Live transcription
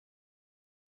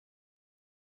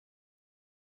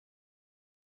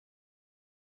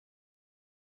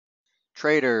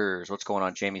Traders, what's going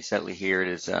on? Jamie Saettele here. It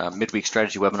is Midweek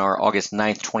Strategy Webinar, August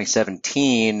 9th,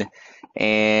 2017.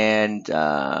 And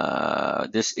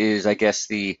this is, I guess,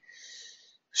 the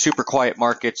Super Quiet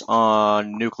Markets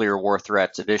on Nuclear War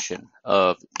Threats edition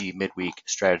of the Midweek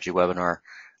Strategy Webinar.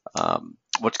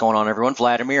 What's going on, everyone?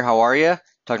 Vladimir, how are you?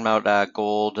 Talking about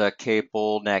gold,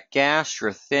 cable, nat gas,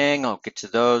 sure thing. I'll get to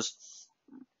those.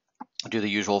 I'll do the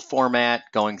usual format,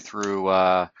 going through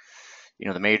the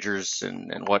majors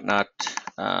and whatnot,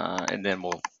 and then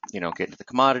we'll get into the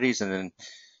commodities, and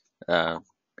then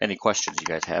any questions you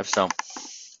guys have. So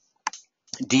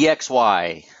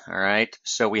DXY, all right,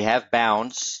 so we have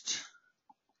bounced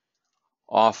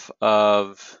off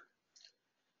of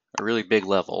a really big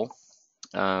level.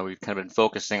 We've kind of been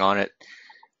focusing on it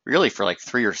really for like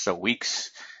 3 or so weeks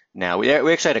now. We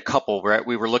actually had a couple where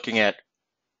we were looking at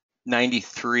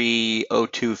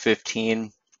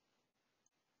 93.0215.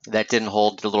 That didn't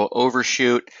hold, did a little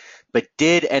overshoot, but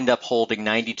did end up holding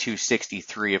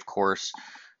 92.63, of course,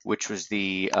 which was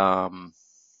the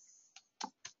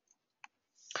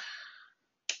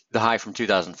high from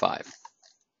 2005.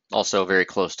 Also very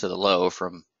close to the low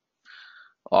from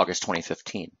August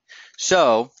 2015.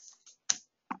 So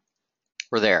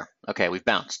we're there. Okay, we've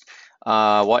bounced.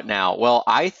 What now? Well,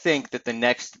 I think that the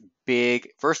next big,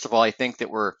 first of all, I think that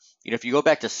we're, if you go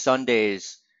back to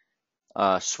Sunday's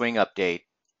swing update,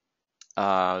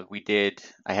 I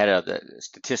had a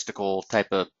statistical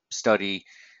type of study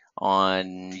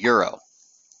on Euro,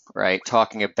 right?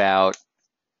 Talking about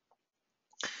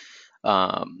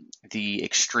the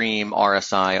extreme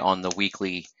RSI on the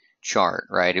weekly chart,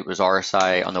 right? It was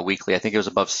RSI on the weekly. I think it was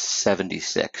above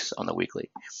 76 on the weekly.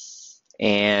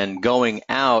 And going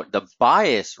out, the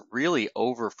bias really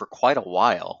over for quite a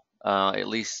while. At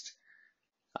least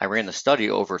I ran the study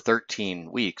over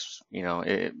 13 weeks,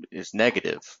 it is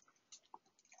negative.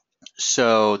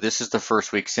 So this is the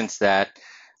first week since that.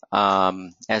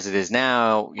 As it is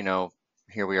now,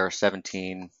 here we are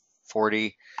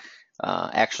 1740,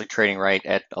 actually trading right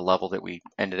at a level that we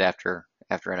ended after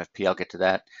NFP. I'll get to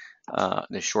that in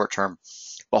the short term.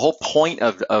 The whole point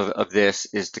of this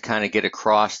is to kind of get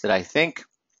across that I think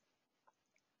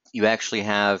you actually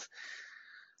have,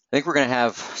 I think we're going to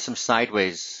have some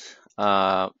sideways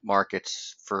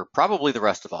markets for probably the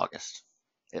rest of August,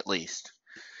 at least,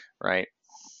 right?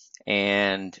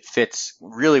 And fits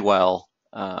really well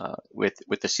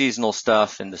with the seasonal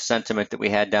stuff and the sentiment that we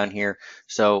had down here.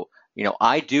 So,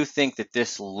 I do think that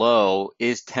this low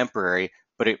is temporary,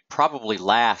 but it probably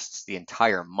lasts the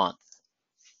entire month.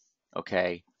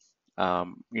 Okay.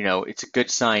 It's a good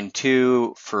sign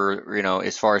too for,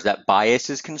 as far as that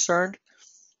bias is concerned,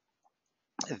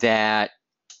 that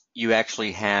you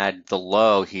actually had the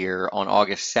low here on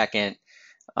August 2nd,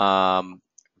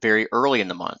 very early in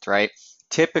the month, right?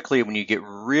 Typically, when you get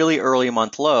really early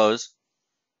month lows,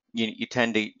 you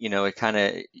tend to,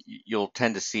 you'll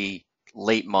tend to see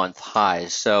late month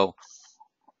highs. So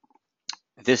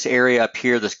this area up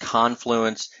here, this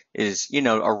confluence is,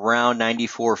 around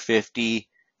 94.50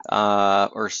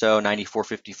 or so,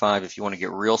 94.55 if you want to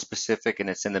get real specific, and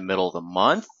it's in the middle of the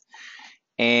month.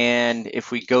 And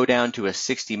if we go down to a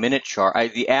 60-minute chart,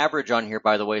 the average on here,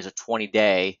 by the way, is a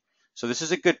 20-day. So this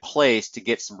is a good place to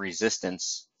get some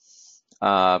resistance.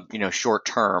 Short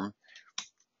term.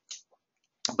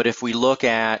 But if we look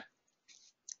at,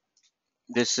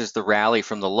 this is the rally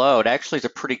from the low, it actually is a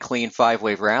pretty clean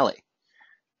 5-wave rally,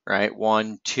 right?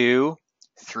 1, 2,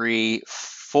 3,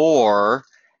 4,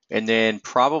 and then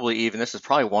probably even, this is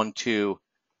probably 1, 2,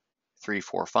 3,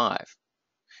 4, 5.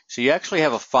 So you actually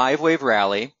have a 5-wave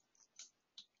rally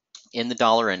in the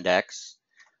dollar index.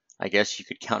 I guess you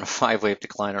could count a 5-wave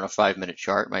decline on a 5-minute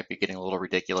chart. Might be getting a little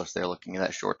ridiculous there looking at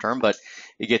that short term, but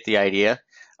you get the idea.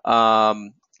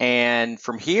 And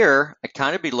from here, I'd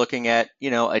kind of be looking at,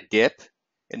 a dip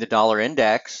in the dollar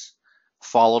index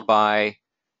followed by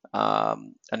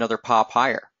another pop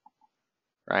higher,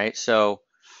 right? So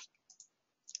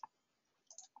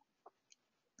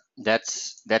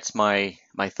that's my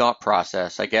thought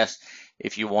process. I guess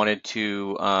if you wanted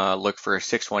to look for a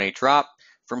 618 drop,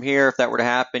 from here, if that were to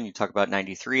happen, you talk about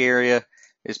 93 area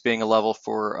as being a level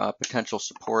for potential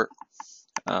support.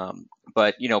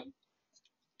 But,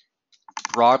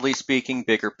 broadly speaking,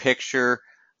 bigger picture,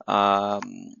 my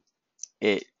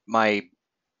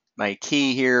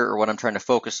key here, or what I'm trying to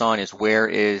focus on, is where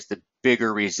is the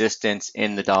bigger resistance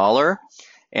in the dollar?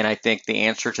 And I think the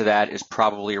answer to that is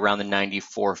probably around the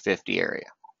 94.50 area.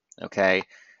 Okay.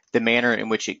 The manner in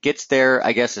which it gets there,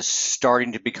 I guess, is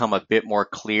starting to become a bit more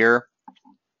clear,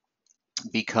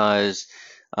 because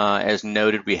as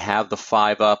noted, we have the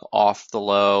 5 up off the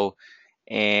low,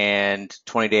 and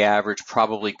 20-day average,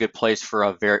 probably good place for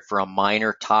a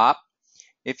minor top,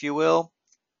 if you will.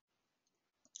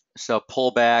 So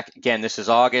pullback, again, this is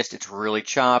August, it's really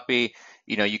choppy.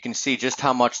 You can see just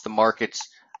how much the markets,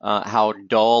 how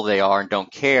dull they are and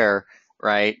don't care,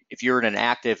 right? If you're in an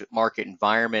active market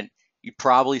environment, you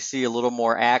probably see a little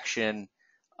more action,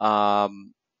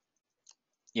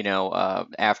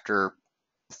 after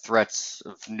threats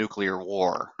of nuclear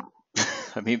war.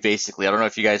 I mean, basically, I don't know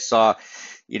if you guys saw,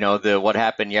 what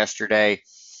happened yesterday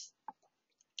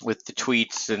with the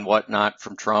tweets and whatnot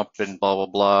from Trump and blah, blah,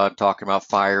 blah, talking about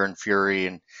fire and fury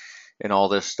and all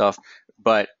this stuff.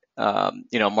 But,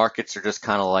 markets are just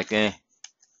kind of like,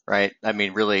 right? I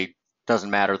mean, really doesn't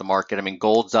matter the market. I mean,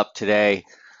 gold's up today.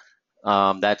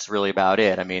 That's really about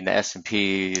it. I mean, the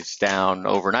S&P is down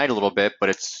overnight a little bit, but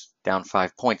it's down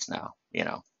 5 points now.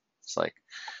 It's like,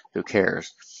 who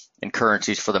cares? And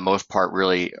currencies, for the most part,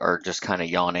 really are just kind of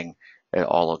yawning at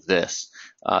all of this.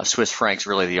 Swiss franc's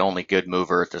really the only good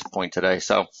mover at this point today.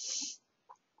 So,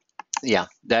 yeah,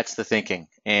 that's the thinking.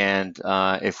 And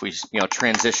if we,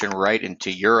 transition right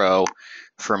into euro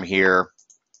from here,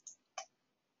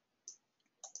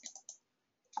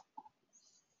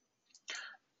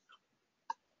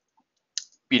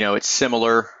 it's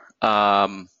similar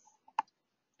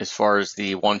as far as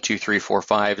the 1, 2, 3, 4,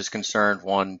 5 is concerned.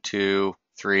 1, 2,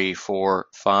 3, 4,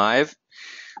 5.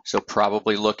 So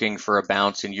probably looking for a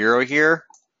bounce in euro here.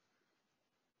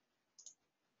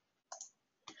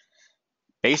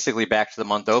 Basically back to the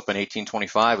month open,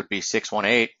 1825 would be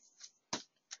 618,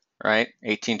 right?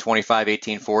 1825,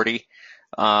 1840.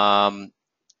 And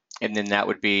then that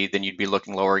would be, then you'd be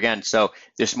looking lower again. So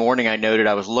this morning I noted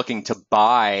I was looking to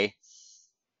buy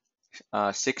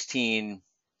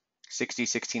 1660,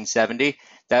 1670.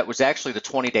 That was actually the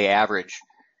 20-day average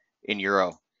in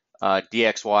euro.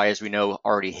 DXY, as we know,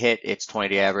 already hit its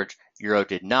 20-day average. Euro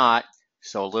did not,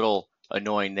 so a little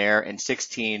annoying there. And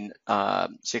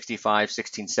 1665,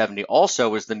 1670 also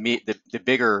was the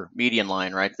bigger median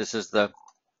line, right? This is the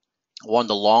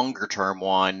longer term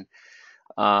one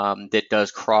that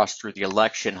does cross through the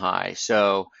election high.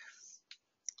 So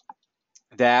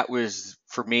that was,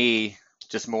 for me,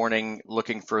 this morning,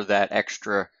 looking for that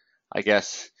extra, I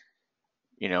guess,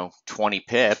 20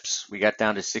 pips. We got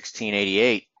down to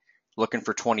 1688, looking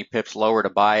for 20 pips lower to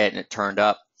buy it, and it turned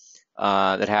up.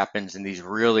 That happens in these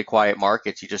really quiet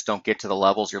markets. You just don't get to the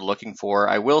levels you're looking for.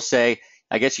 I will say,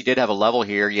 I guess you did have a level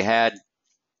here. You had,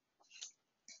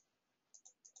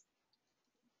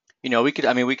 I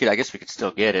guess we could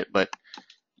still get it, but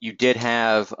you did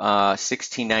have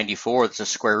 1694. That's a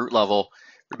square root level.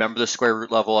 Remember the square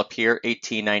root level up here,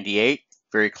 1898,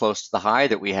 very close to the high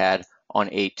that we had on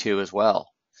 8.2 as well.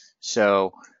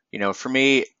 So, for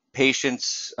me,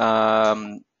 patience,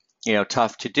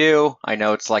 tough to do. I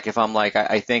know it's like, if I'm like,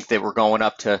 I think that we're going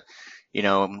up to, the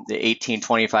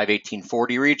 1825,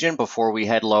 1840 region before we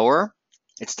head lower.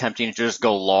 It's tempting to just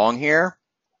go long here.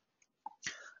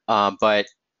 But,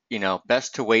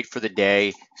 best to wait for the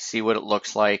day, see what it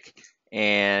looks like.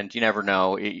 And you never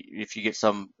know if you get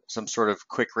some sort of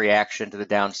quick reaction to the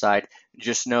downside.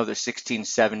 Just know that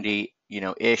 1670,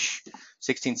 ish,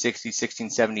 1660,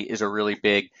 1670 is a really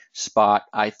big spot,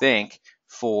 I think,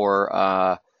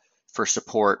 for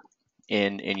support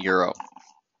in euro.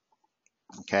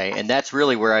 Okay, and that's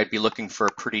really where I'd be looking for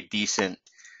pretty decent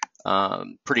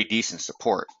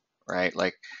support, right?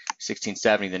 Like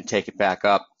 1670, then take it back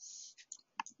up,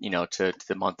 to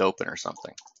the month open or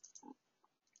something.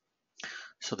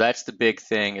 So that's the big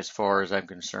thing as far as I'm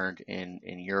concerned in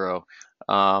euro.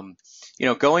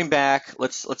 Going back,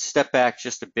 let's step back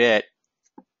just a bit,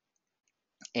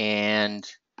 and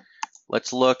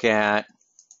let's look at,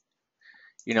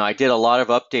 I did a lot of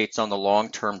updates on the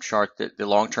long-term chart, the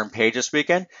long-term page this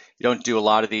weekend. You don't do a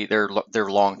lot of they're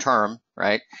long-term,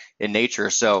 right, in nature,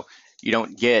 so you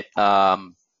don't get,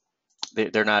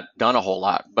 they're not done a whole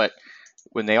lot, but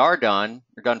when they are done,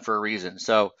 they're done for a reason.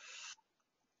 So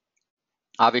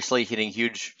obviously hitting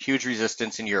huge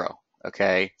resistance in euro,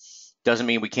 okay? Doesn't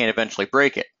mean we can't eventually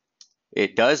break it.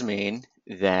 It does mean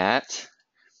that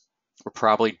we're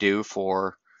probably due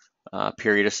for a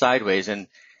period of sideways. And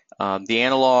the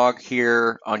analog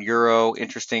here on euro,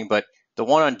 interesting, but the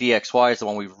one on DXY is the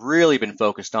one we've really been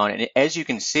focused on. And as you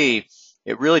can see,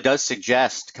 it really does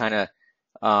suggest kind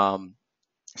of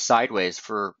sideways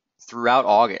for throughout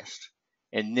August,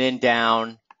 and then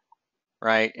down,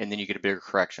 right? And then you get a bigger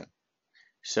correction.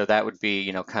 So that would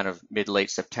be, kind of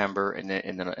mid-late September and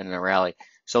then a rally.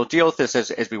 So we'll deal with this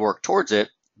as we work towards it,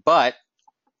 but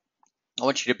I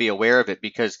want you to be aware of it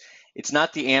because it's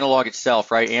not the analog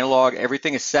itself, right? Analog,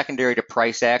 everything is secondary to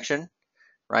price action,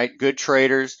 right? Good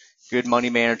traders, good money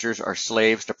managers are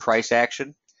slaves to price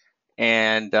action.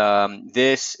 And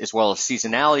this, as well as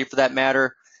seasonality for that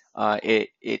matter,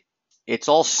 it's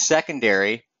all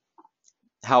secondary.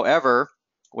 However,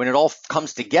 when it all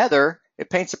comes together, it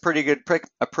paints a pretty good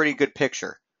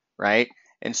picture, right?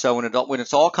 And so when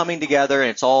it's all coming together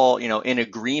and it's all in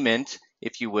agreement,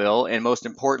 if you will, and most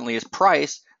importantly is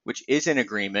price, which is in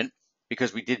agreement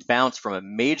because we did bounce from a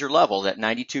major level, that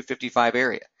 92.55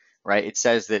 area, right? It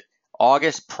says that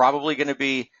August probably going to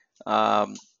be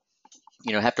have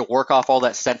to work off all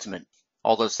that sentiment,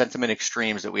 all those sentiment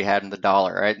extremes that we had in the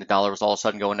dollar, right? And the dollar was all of a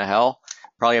sudden going to hell.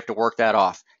 Probably have to work that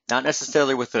off. Not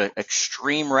necessarily with an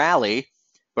extreme rally,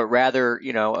 but rather,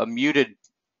 a muted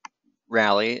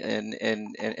rally and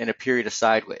a period of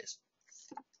sideways.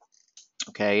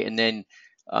 Okay, and then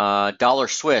dollar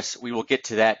Swiss, we will get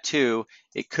to that too.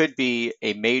 It could be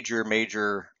a major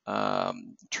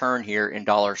turn here in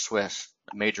dollar Swiss,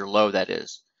 a major low that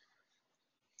is.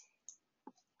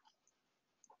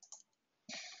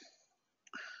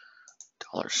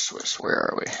 Dollar Swiss, where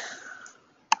are we?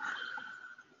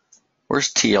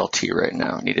 Where's TLT right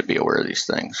now? I need to be aware of these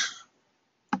things.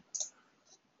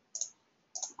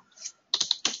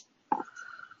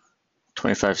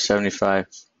 $25.75.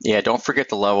 Yeah, don't forget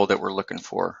the level that we're looking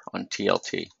for on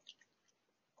TLT.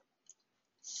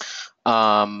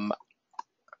 All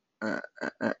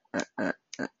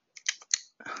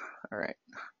right,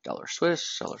 dollar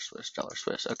Swiss, dollar Swiss, dollar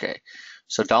Swiss. Okay,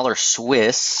 so dollar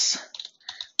Swiss,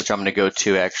 which I'm going to go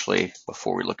to actually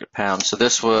before we look at pounds. So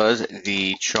this was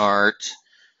the chart. I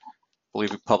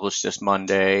believe we published this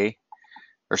Monday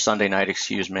or Sunday night,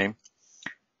 excuse me.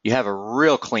 You have a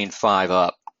real clean 5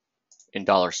 up in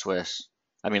dollar Swiss.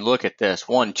 I mean, look at this.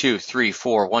 1, 2, 3,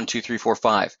 4, 1, 2, 3, 4,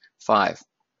 5. 5.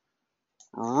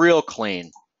 Real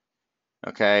clean.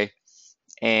 Okay.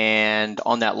 And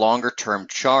on that longer term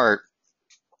chart,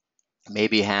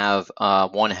 maybe have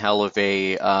one hell of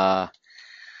a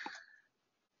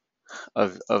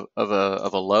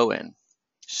low in.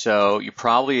 So you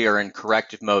probably are in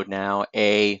corrective mode now.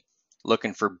 A,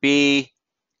 looking for B,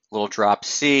 little drop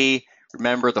C.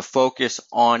 Remember, the focus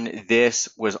on this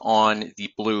was on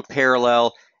the blue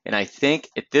parallel, and I think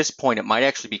at this point it might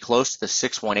actually be close to the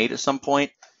 618 at some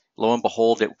point. Lo and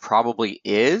behold, it probably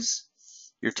is.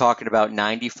 You're talking about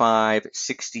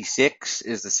 95.66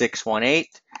 is the 618.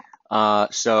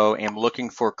 So I'm looking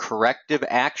for corrective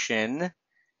action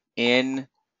in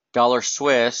dollar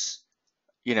Swiss,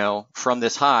 from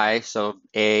this high. So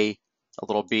a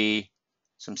little B,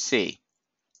 some C.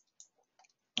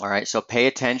 All right, so pay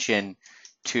attention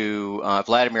to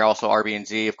Vladimir, also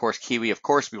RBNZ, of course, Kiwi, of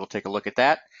course, we will take a look at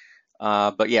that.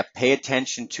 But yeah, pay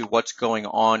attention to what's going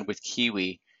on with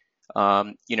Kiwi.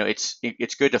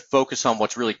 It's good to focus on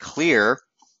what's really clear,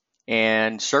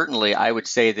 and certainly I would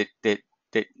say that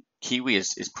Kiwi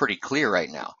is pretty clear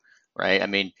right now, right? I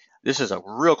mean, this is a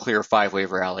real clear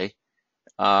 5-wave rally.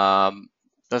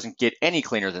 Doesn't get any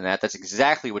cleaner than that. That's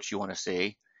exactly what you want to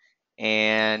see.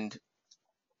 And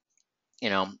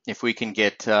if we can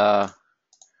get hold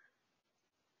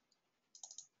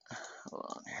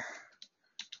on here.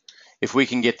 If we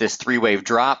can get this 3-wave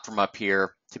drop from up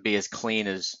here to be as clean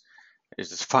as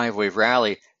this 5-wave rally,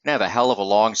 we're gonna have a hell of a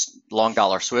long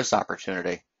dollar Swiss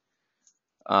opportunity.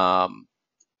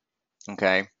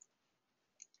 Okay,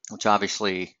 which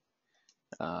obviously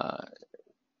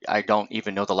I don't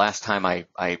even know the last time I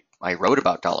wrote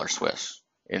about dollar Swiss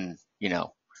in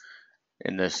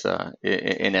this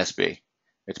in SB.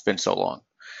 It's been so long.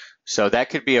 So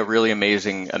that could be a really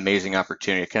amazing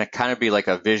opportunity. It can kind of be like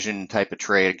a vision type of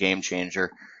trade, a game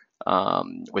changer,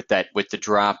 with the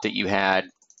drop that you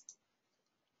had,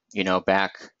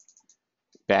 back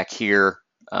here.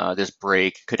 This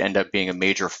break could end up being a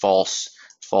major false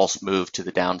move to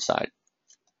the downside.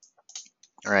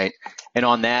 All right, and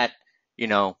on that,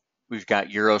 we've got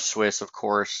Euro Swiss, of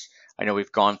course. I know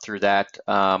we've gone through that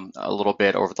a little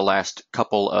bit over the last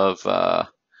couple of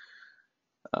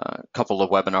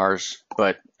webinars,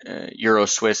 but Euro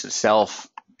Swiss itself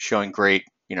showing great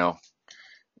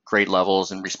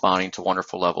levels and responding to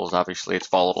wonderful levels. Obviously, it's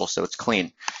volatile, so it's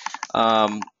clean.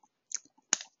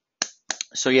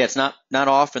 So yeah, it's not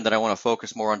often that I want to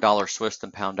focus more on dollar Swiss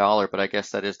than pound dollar, but I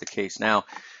guess that is the case now.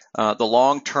 The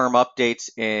long-term updates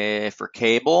for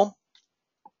cable,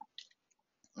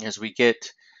 as we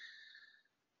get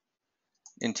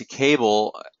into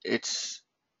cable,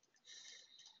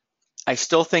 I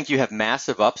still think you have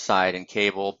massive upside in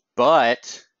cable,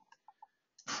 but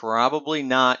probably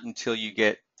not until you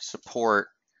get support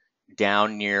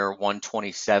down near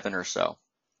 127 or so,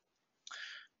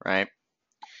 right?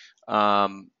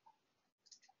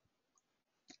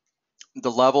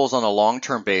 the levels on a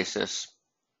long-term basis,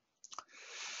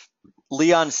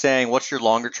 Leon's saying, what's your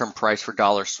longer-term price for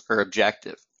dollars or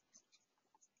objective?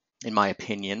 In my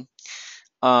opinion,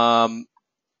 that's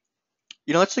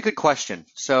a good question.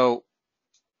 So,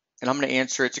 and I'm going to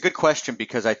answer. It's a good question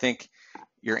because I think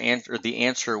the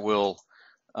answer will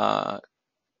kind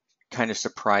of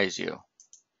surprise you,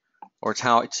 or it's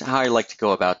how I like to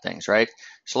go about things, right?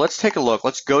 So let's take a look.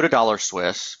 Let's go to dollar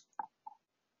Swiss.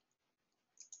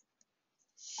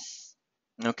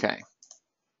 Okay.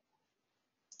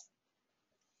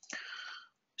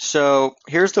 So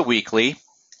here's the weekly,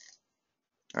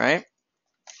 right?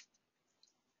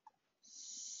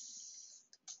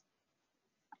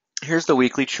 Here's the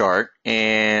weekly chart,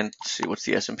 and let's see, what's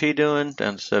the S&P doing?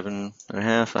 Down to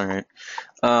 7.5. All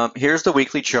right. Here's the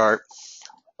weekly chart.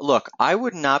 Look, I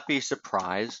would not be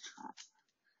surprised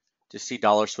to see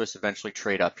dollar Swiss eventually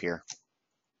trade up here.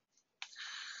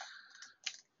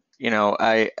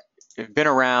 I've been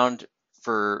around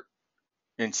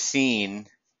and seen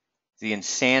the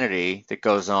insanity that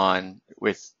goes on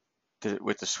with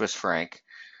the Swiss franc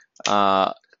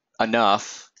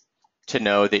enough to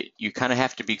know that you kind of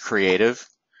have to be creative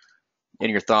in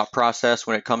your thought process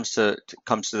when it comes to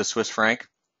the Swiss franc.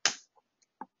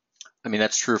 I mean,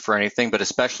 that's true for anything, but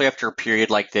especially after a period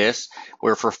like this,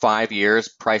 where for 5 years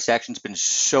price action's been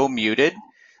so muted,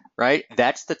 right?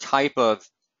 That's the type of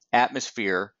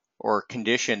atmosphere or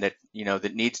condition that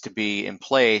that needs to be in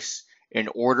place in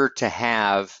order to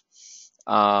have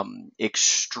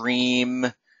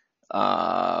extreme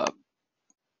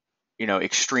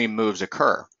moves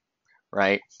occur,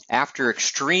 right? After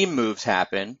extreme moves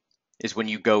happen is when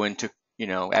you go into,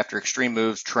 after extreme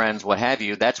moves, trends, what have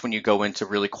you, that's when you go into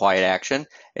really quiet action.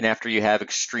 And after you have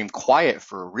extreme quiet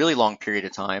for a really long period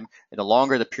of time, and the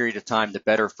longer the period of time, the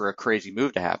better for a crazy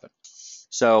move to happen.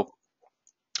 So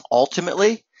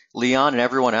ultimately, Leon and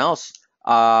everyone else,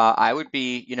 I would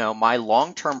be, my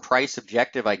long-term price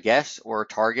objective, I guess, or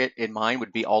target in mind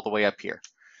would be all the way up here,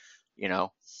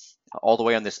 all the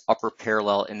way on this upper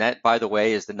parallel. And that, by the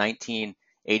way, is the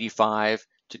 1985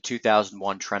 to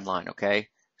 2001 trend line, okay?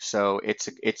 So it's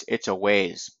a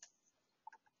ways.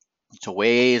 It's a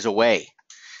ways away.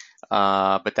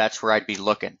 But that's where I'd be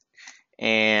looking.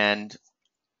 And,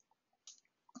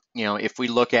 if we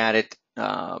look at it,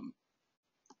 on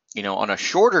a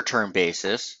shorter term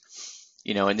basis,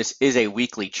 and this is a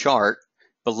weekly chart,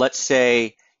 but let's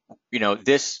say,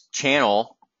 this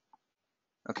channel,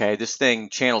 okay, this thing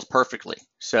channels perfectly.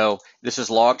 So this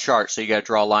is log chart. So you got to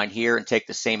draw a line here and take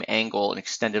the same angle and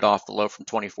extend it off the low from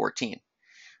 2014,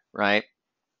 right?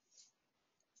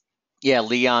 Yeah,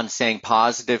 Leon saying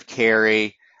positive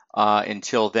carry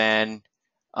until then.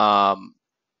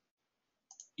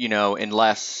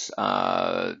 Unless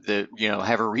have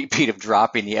a repeat of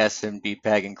dropping the S&P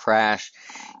peg and crash.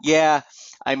 Yeah,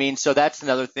 I mean, so that's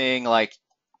another thing. Like,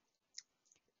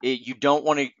 you don't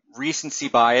want to recency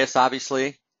bias.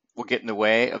 Obviously, will get in the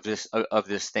way of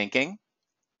this thinking.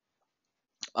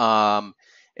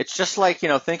 It's just like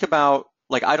think about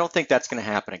I don't think that's going to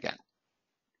happen again.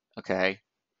 Okay,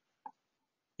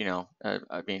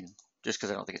 I mean, just because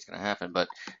I don't think it's going to happen, but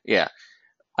yeah,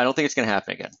 I don't think it's going to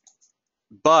happen again.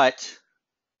 But,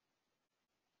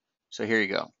 so here you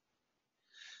go.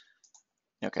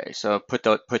 Okay, so put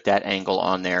that angle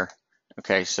on there.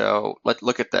 Okay, so let's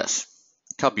look at this.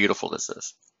 Look how beautiful this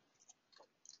is.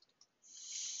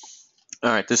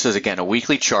 All right, this is, again, a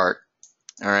weekly chart.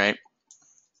 All right.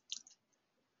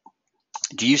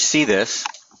 Do you see this?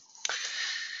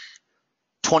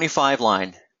 25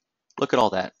 line. Look at all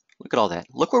that. Look at all that.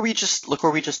 Look where we just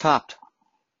topped.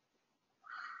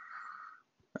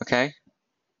 Okay.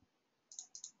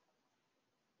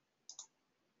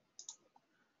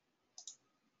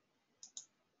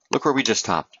 Look where we just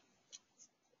topped.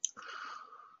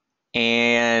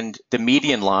 And the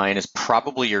median line is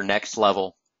probably your next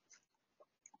level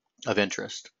of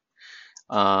interest.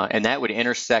 And that would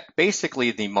intersect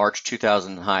basically the March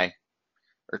 2000 high,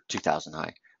 or 2000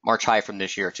 high, March high from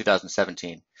this year,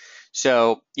 2017.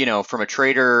 So, from a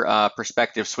trader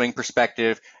perspective, swing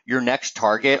perspective, your next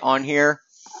target on here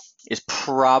is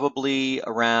probably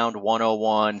around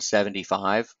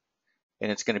 101.75,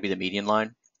 and it's going to be the median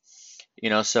line.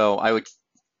 So I would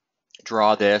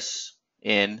draw this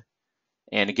in,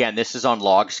 and again, this is on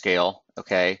log scale,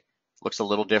 okay? Looks a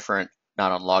little different,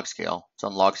 not on log scale, it's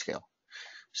on log scale.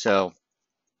 So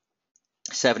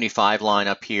 75 line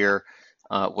up here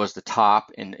was the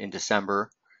top in December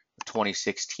of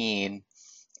 2016,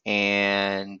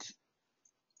 and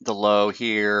the low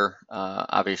here,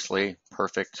 obviously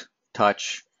perfect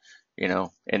touch,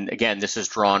 and again, this is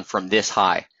drawn from this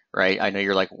high, right? I know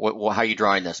you're like, how are you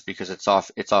drawing this? Because it's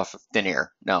off thin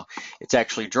air. No, it's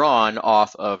actually drawn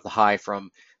off of the high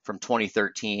from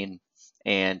 2013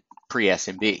 and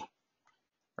pre-SMB,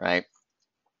 right?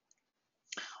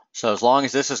 So as long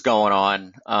as this is going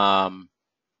on,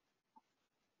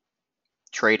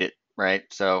 trade it, right?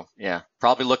 So yeah,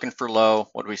 probably looking for low.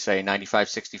 What do we say?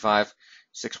 95.65,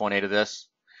 618 of this.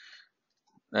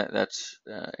 That's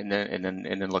and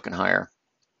then looking higher.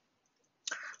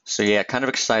 So yeah, kind of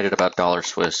excited about dollar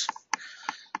Swiss.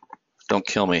 Don't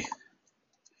kill me.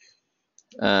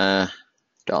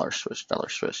 Dollar Swiss.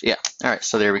 Yeah. All right.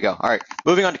 So there we go. All right.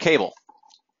 Moving on to cable.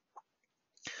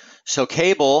 So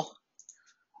cable.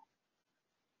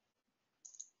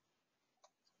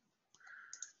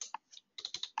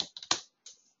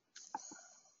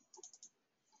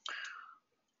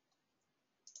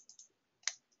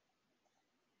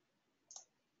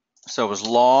 So it was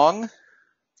long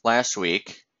last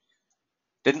week.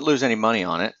 Didn't lose any money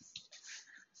on it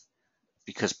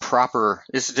because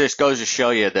this just goes to show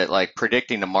you that like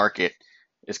predicting the market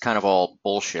is kind of all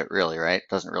bullshit, really, right?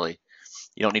 You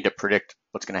don't need to predict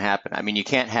what's going to happen. I mean, you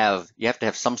have to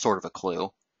have some sort of a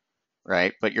clue,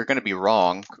 right? But you're going to be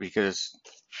wrong because,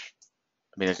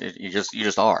 I mean, you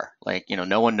just are. Like,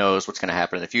 no one knows what's going to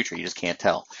happen in the future. You just can't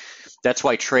tell. That's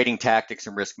why trading tactics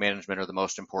and risk management are the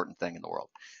most important thing in the world,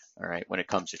 all right, when it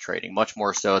comes to trading, much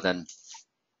more so than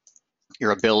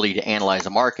your ability to analyze a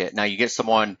market. Now, you get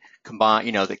someone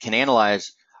that can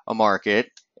analyze a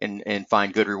market and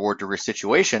find good reward to risk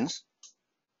situations,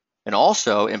 and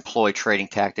also employ trading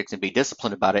tactics and be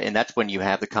disciplined about it. And that's when you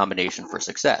have the combination for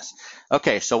success.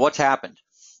 Okay, so what's happened?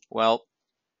 Well,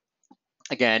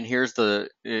 again, I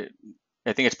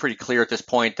think it's pretty clear at this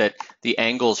point that the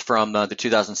angles from the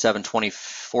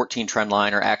 2007-2014 trend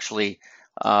line are actually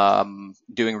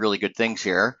doing really good things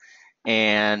here.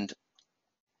 And,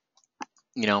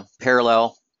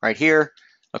 parallel right here,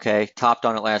 okay, topped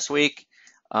on it last week.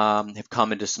 Have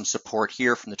come into some support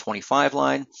here from the 25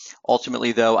 line.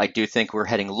 Ultimately, though, I do think we're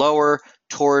heading lower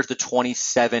towards the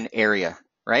 27 area,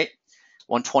 right?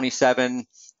 127,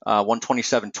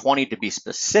 127.20 to be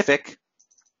specific.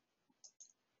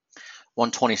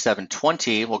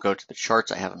 127.20, we'll go to the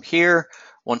charts. I have them here.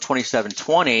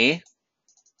 127.20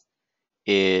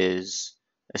 is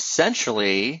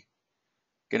essentially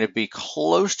going to be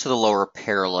close to the lower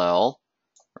parallel,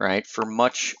 right, for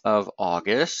much of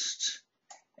August.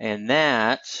 And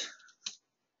that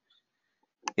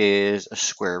is a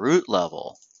square root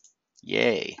level.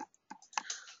 Yay.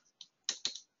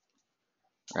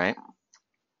 Right?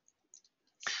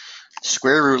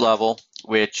 Square root level,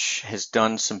 which has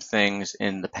done some things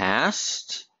in the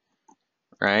past,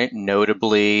 right?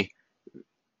 Notably,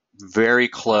 very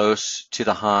close to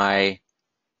the high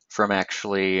from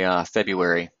actually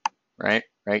February, right?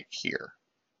 Right here.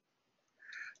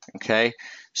 Okay,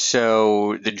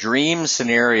 so the dream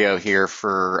scenario here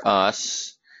for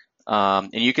us, and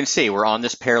you can see we're on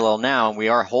this parallel now and we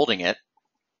are holding it.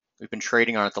 We've been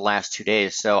trading on it the last 2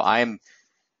 days. So I'm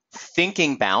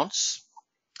thinking bounce.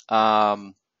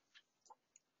 That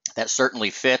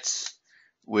certainly fits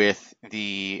with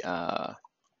the,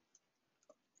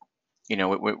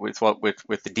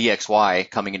 with the DXY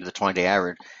coming into the 20-day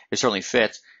average. It certainly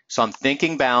fits. So I'm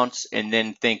thinking bounce and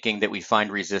then thinking that we find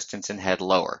resistance and head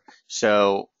lower.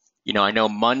 So, I know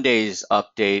Monday's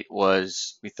update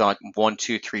was we thought 1,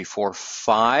 2, 3, 4,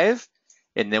 5,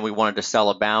 and then we wanted to sell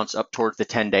a bounce up towards the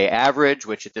 10-day average,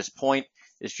 which at this point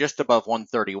is just above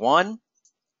 131.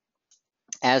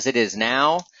 As it is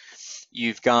now,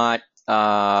 you've got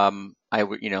I'd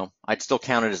still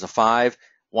count it as a 5,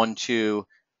 1, 2,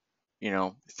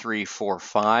 3, 4,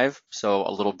 5. So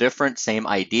a little different, same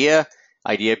idea.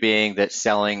 Idea being that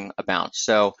selling a bounce.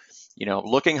 So,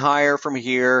 looking higher from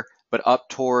here, but up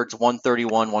towards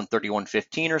 131,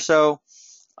 131.15 or so.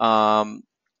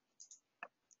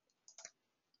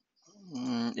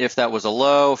 If that was a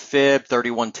low, fib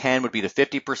 31.10 would be the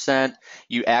 50%.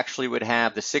 You actually would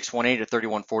have the 618 to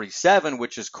 31.47,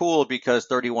 which is cool because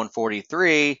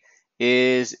 31.43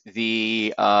 is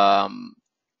the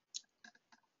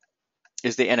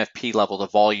NFP level, the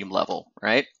volume level,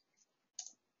 right?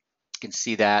 You can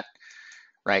see that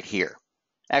right here.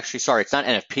 Actually, sorry, it's not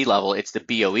NFP level, it's the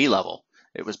BOE level.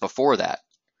 It was before that.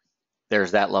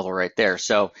 There's that level right there.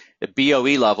 So the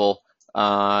BOE level,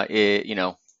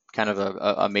 kind of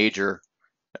a major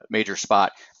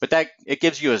spot. But it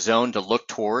gives you a zone to look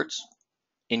towards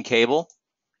in cable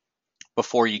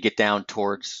before you get down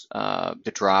towards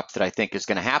the drop that I think is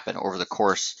going to happen over the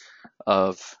course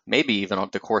of maybe even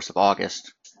the course of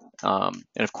August. And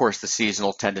of course, the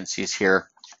seasonal tendencies here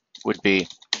would be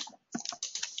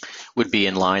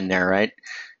in line there, right?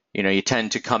 You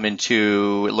tend to come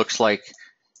into, it looks like,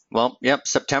 well, yep,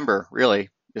 September really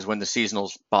is when the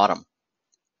seasonals bottom.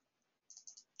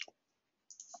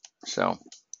 So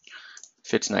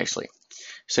fits nicely.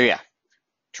 So yeah,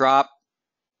 drop,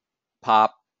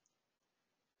 pop,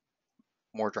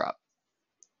 more drop.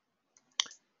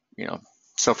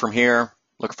 So from here,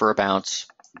 look for a bounce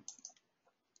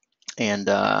and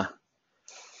then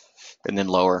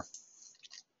lower.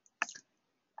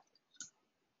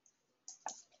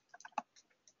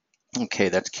 Okay,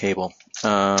 that's cable.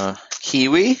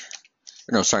 Kiwi.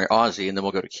 No, sorry, Aussie, and then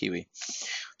we'll go to Kiwi.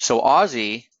 So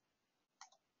Aussie,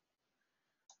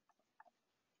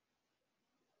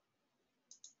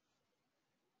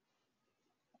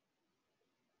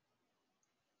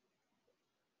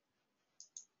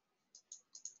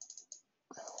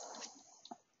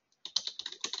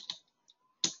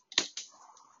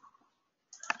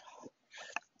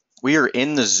 we are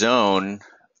in the zone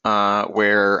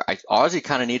where Aussie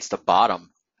kind of needs the bottom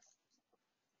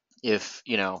if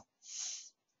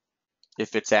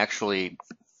if it's actually,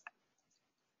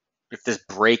 if this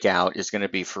breakout is going to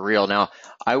be for real. Now,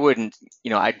 I wouldn't,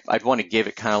 I'd want to give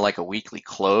it kind of like a weekly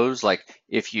close. Like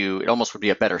it almost would be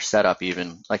a better setup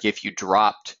even. Like if you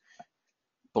dropped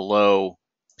below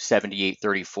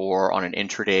 78.34 on an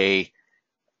intraday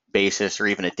basis or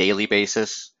even a daily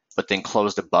basis, but then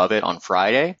closed above it on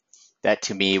Friday, that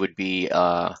to me would be,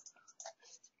 that'd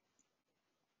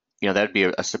be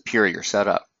a superior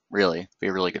setup. Really be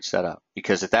a really good setup,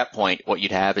 because at that point, what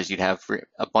you'd have is you'd have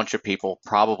a bunch of people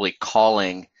probably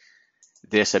calling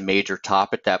this a major top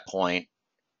at that point,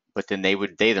 but then they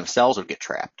themselves would get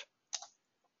trapped,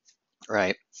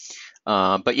 right?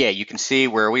 But yeah, you can see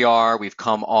where we are. We've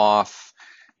come off.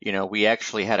 We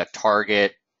actually had a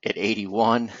target at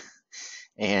 81,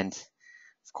 and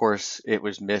of course it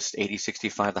was missed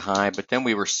 80.65 the high. But then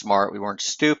we were smart. We weren't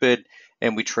stupid,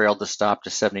 and we trailed the stop to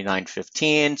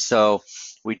 79.15. So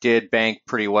we did bank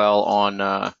pretty well on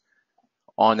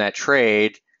that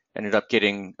trade. Ended up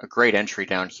getting a great entry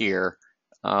down here.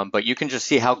 But you can just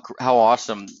see how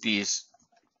awesome these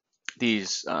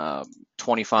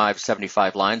 25,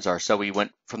 75 lines are. So we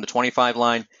went from the 25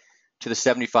 line to the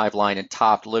 75 line and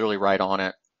topped literally right on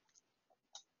it.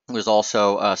 It was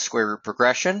also a square root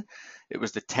progression. It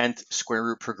was the 10th square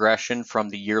root progression from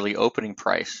the yearly opening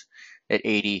price at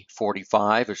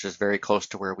 80.45, which is very close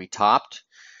to where we topped.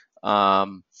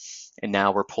 And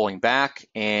now we're pulling back,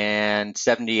 and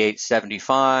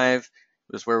 78.75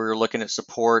 was where we were looking at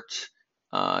support.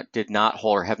 Did not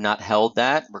hold or have not held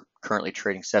that. We're currently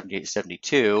trading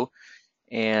 78.72,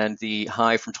 and the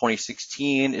high from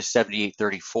 2016 is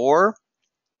 78.34.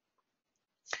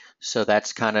 So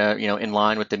that's kind of in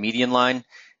line with the median line,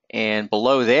 and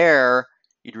below there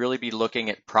you'd really be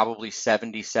looking at probably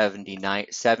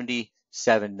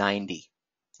 77.90.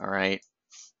 All right,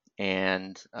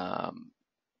 and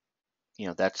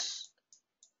that's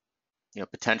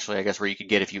potentially, I guess, where you could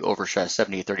get if you overshot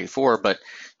 78.34, but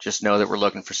just know that we're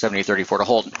looking for 78.34 to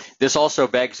hold. This also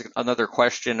begs another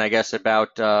question, I guess,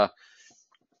 about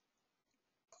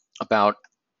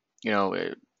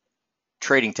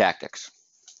trading tactics.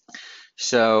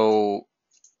 So,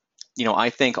 I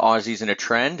think Aussie's in a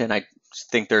trend, and I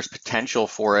think there's potential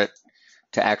for it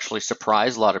to actually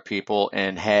surprise a lot of people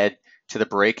and head to the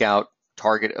breakout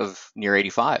target of near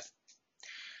 85.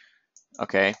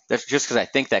 Okay, that's just because I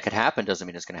think that could happen doesn't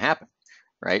mean it's going to happen,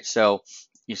 right? So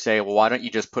you say, well, why don't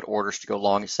you just put orders to go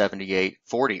long at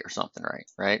 78.40 or something,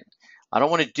 right? I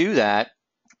don't want to do that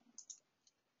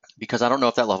because I don't know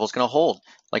if that level is going to hold.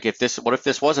 Like what if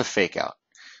this was a fake out?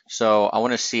 So I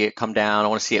want to see it come down. I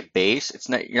want to see it base.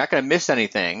 You're not going to miss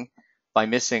anything by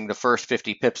missing the first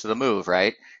 50 pips of the move,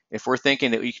 right? If we're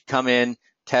thinking that we could come in,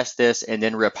 test this, and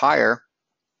then rip higher,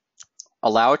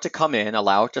 allow it to come in,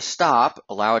 allow it to stop,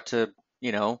 allow it to,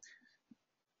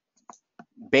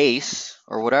 base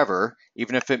or whatever,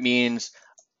 even if it means,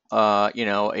 a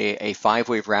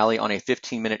 5-wave rally on a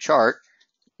 15-minute chart,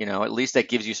 at least that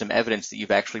gives you some evidence that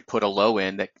you've actually put a low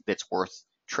in that's worth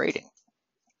trading.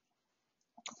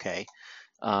 Okay.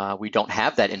 We don't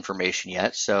have that information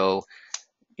yet, so,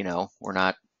 we're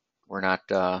not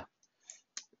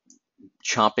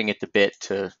chomping at the bit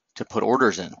to put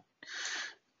orders in.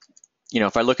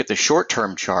 If I look at the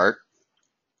short-term chart,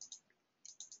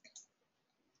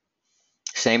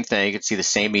 same thing. You can see the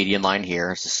same median line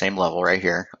here. It's the same level right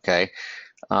here. Okay.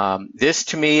 This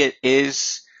to me it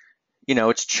is,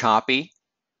 it's choppy.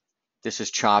 This is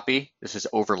choppy. This is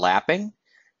overlapping.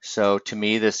 So to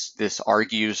me, this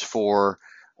argues for,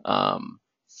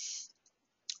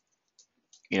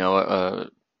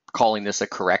 calling this a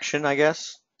correction, I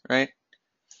guess, right?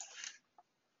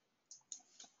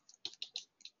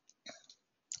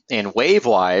 And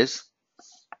wave-wise,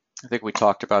 I think we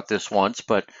talked about this once,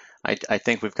 but I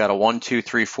think we've got a 1, 2,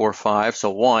 3, 4, 5. So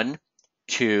 1,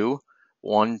 2,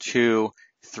 1, 2,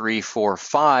 3, 4,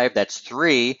 5. That's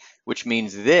 3, which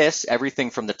means this,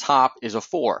 everything from the top, is a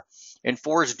 4. And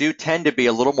 4s do tend to be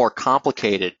a little more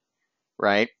complicated,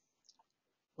 right?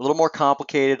 A little more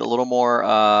complicated, a little more,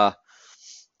 a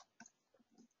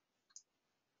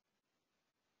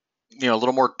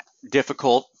little more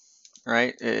difficult,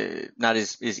 right? Not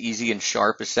as easy and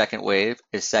sharp as second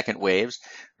waves,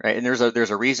 right? And there's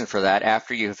a reason for that.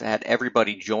 After you've had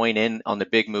everybody join in on the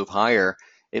big move higher,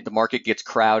 the market gets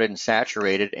crowded and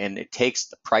saturated, and it takes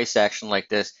the price action like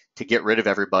this to get rid of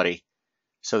everybody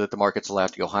so that the market's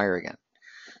allowed to go higher again.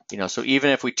 So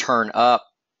even if we turn up,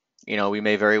 we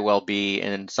may very well be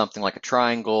in something like a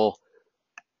triangle,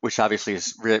 which obviously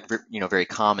is very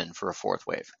common for a fourth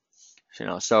wave.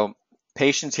 So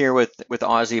patience here with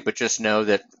Aussie, but just know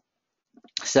that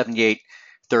 78,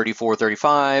 34,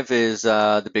 35 is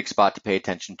the big spot to pay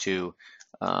attention to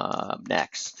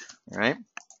next. All right.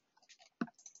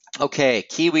 Okay,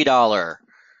 Kiwi dollar.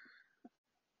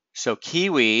 So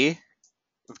Kiwi,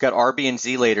 we've got RB and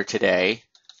Z later today.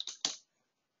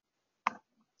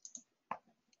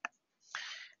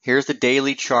 Here's the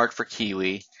daily chart for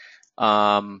Kiwi.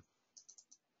 The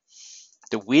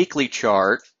weekly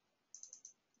chart,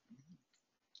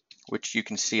 which you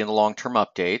can see in the long-term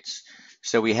updates.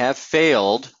 So we have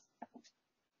failed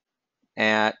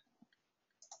at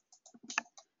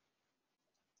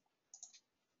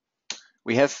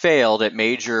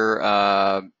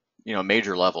major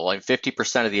major level, like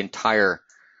 50% of the entire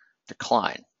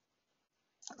decline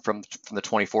from the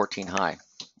 2014 high.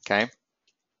 Okay.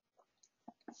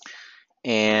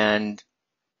 And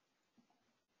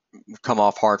we've come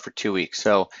off hard for 2 weeks.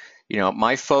 So,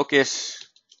 my focus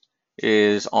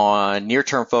is on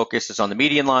near-term focus is on the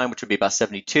median line, which would be about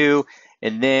 72.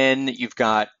 And then you've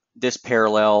got this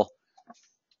parallel,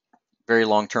 very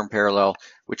long-term parallel,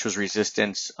 which was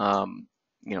resistance,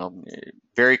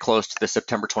 very close to the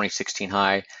September 2016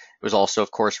 high. It was also, of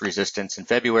course, resistance in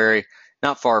February,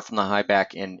 not far from the high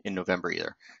back in November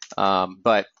either.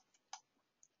 But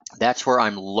that's where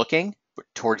I'm looking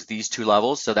towards these two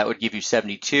levels. So that would give you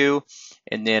 72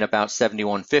 and then about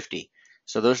 71.50.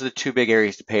 So those are the two big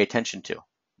areas to pay attention to,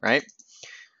 right?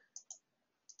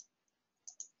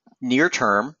 Near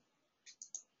term,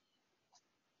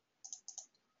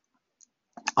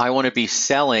 I want to be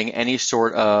selling any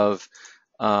sort of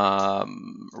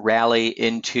rally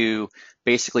into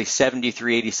basically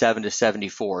 73.87 to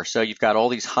 74. So you've got all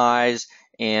these highs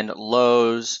and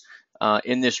lows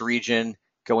in this region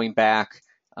going back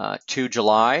to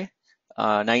July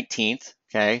 19th.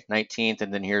 Okay, 19th,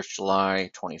 and then here's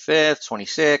July 25th,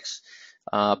 26th.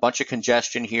 A bunch of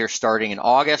congestion here starting in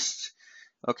August.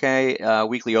 Okay,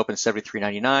 weekly open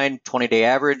 73.99, 20-day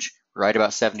average right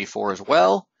about 74 as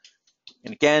well.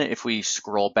 And again, if we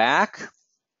scroll back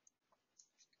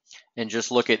and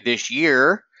just look at this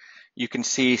year, you can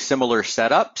see similar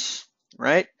setups,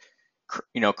 right?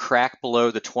 Crack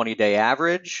below the 20-day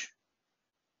average,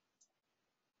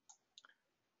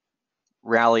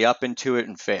 rally up into it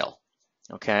and fail.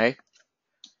 Okay.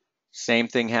 Same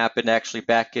thing happened actually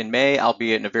back in May,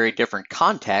 albeit in a very different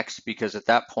context, because at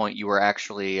that point you were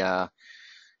actually,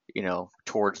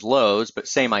 towards lows, but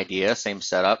same idea, same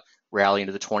setup, rally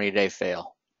into the 20-day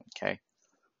fail. Okay.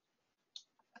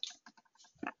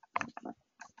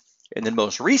 And then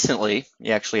most recently,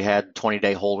 you actually had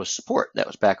 20-day hold with support. That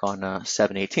was back on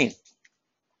 7/18.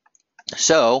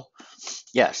 So,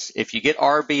 yes, if you get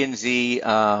RB and Z,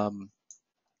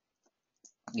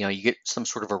 you get some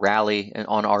sort of a rally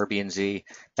on RB and Z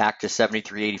back to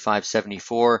 73.85,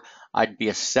 74. I'd be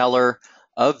a seller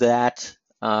of that.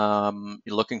 You're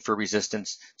looking for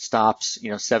resistance stops,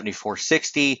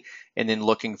 74.60, and then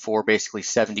looking for basically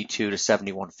 72 to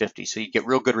 71.50. So you get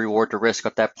real good reward to risk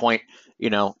at that point.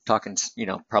 Talking,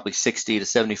 probably 60 to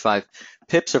 75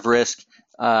 pips of risk.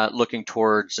 Looking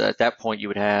towards at that point, you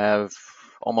would have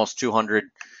almost 200,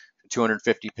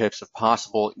 250 pips of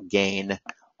possible gain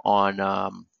on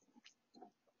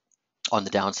the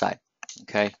downside.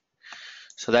 Okay,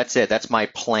 so that's it. That's my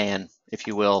plan, if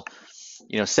you will.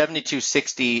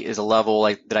 72.60 is a level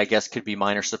that I guess could be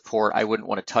minor support. I wouldn't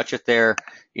want to touch it there.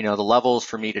 The levels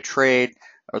for me to trade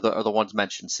are the ones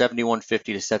mentioned: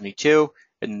 71.50 to 72,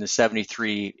 and then the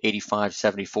 73.85,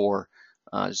 74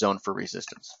 zone for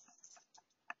resistance.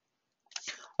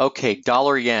 Okay,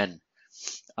 dollar yen.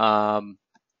 Dollar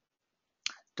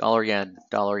yen.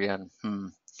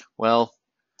 Well,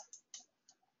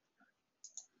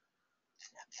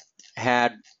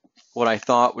 had what I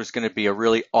thought was going to be a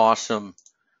really awesome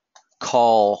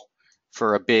call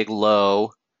for a big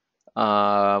low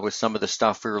with some of the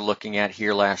stuff we were looking at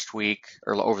here last week,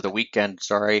 or over the weekend,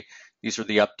 sorry. These are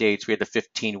the updates. We had the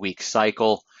 15-week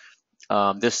cycle.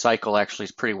 This cycle actually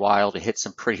is pretty wild. It hit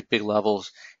some pretty big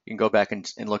levels. You can go back and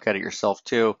look at it yourself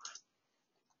too.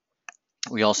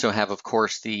 We also have, of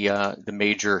course, the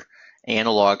major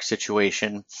analog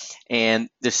situation, and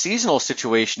the seasonal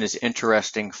situation is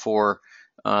interesting for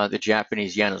the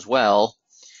Japanese yen as well.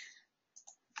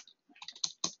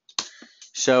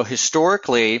 So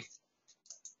historically,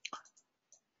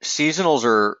 seasonals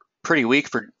are pretty weak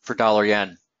for dollar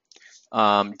yen,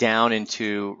 down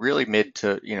into really mid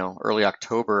to early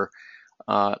October,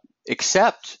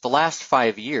 except the last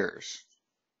 5 years,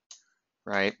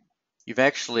 right?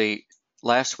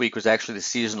 Last week was actually the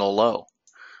seasonal low.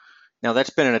 Now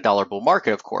that's been in a dollar bull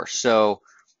market, of course. So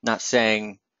not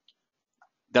saying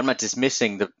that I'm not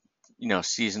dismissing the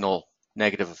seasonal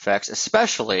negative effects,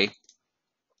 especially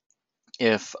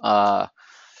if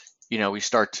we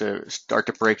start to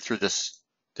break through this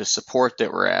support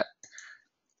that we're at.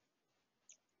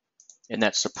 And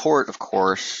that support, of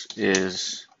course,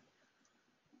 is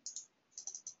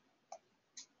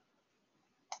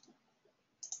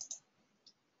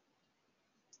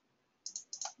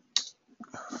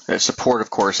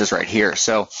right here.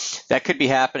 So that could be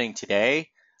happening today.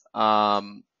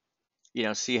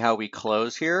 See how we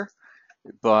close here.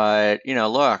 But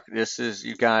look, this is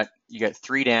you got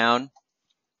 3 down,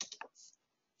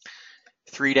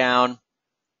 3 down,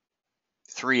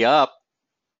 3 up.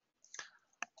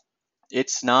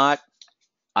 It's not.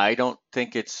 I don't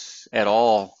think it's at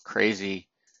all crazy,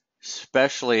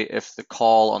 especially if the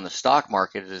call on the stock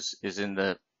market is in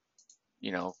the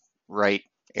right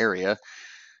area,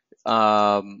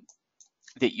 that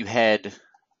you head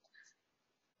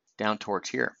down towards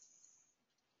here.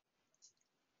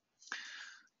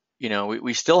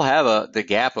 We still have the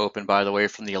gap open, by the way,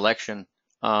 from the election.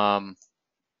 It's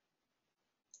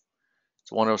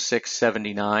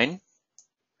 106.79.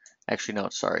 Actually, no,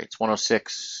 sorry, it's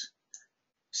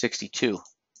 106.62.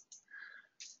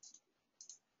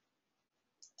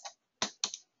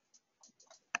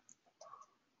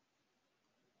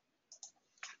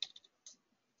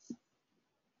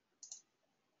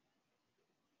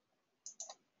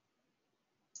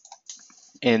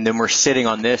 And then we're sitting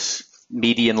on this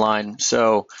median line.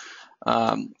 So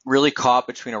really caught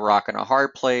between a rock and a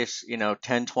hard place.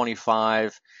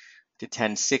 1025 to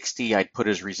 1060 I'd put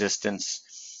as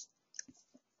resistance.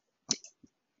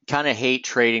 Kind of hate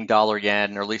trading dollar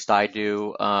yen, or at least I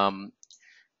do,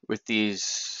 with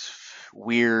these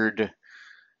weird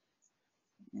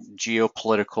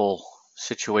geopolitical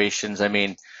situations. I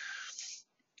mean,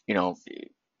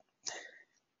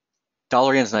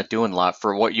 dollar yen's not doing a lot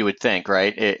for what you would think,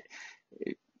 right?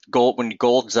 When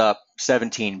gold's up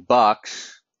 $17,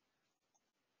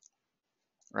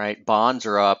 right? Bonds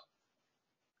are up,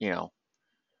 100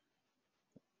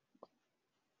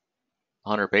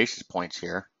 basis points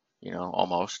here,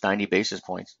 almost 90 basis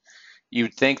points.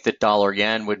 You'd think that dollar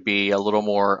yen would be a little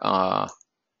more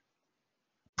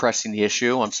pressing the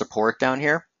issue on support down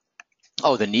here.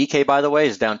 Oh, the Nikkei, by the way,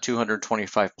 is down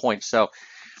 225 points. So,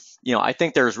 I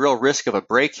think there's real risk of a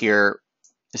break here,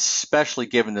 especially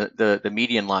given the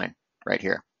median line right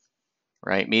here,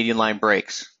 right? Median line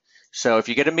breaks. So if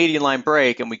you get a median line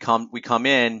break and we come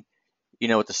in,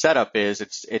 what the setup is,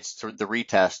 it's the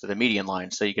retest of the median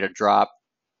line. So you get a drop,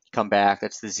 come back.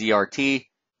 That's the ZRT,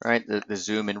 right? The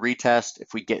zoom and retest.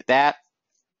 If we get that,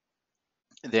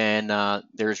 then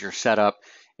there's your setup,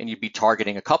 and you'd be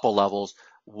targeting a couple levels.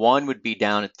 One would be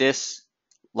down at this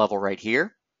level right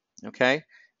here, okay,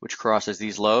 which crosses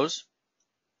these lows.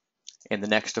 And the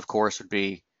next, of course, would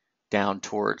be down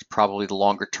towards probably the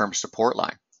longer term support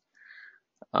line.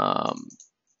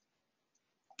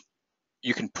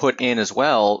 You can put in as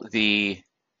well the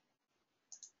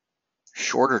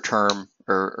shorter term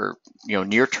or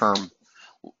near term.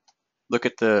 Look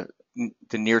at the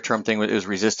near term thing is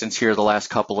resistance here the last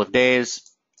couple of days.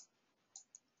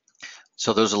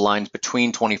 So those are lines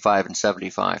between 25 and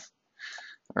 75.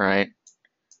 All right.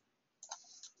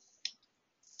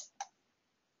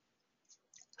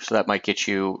 So that might get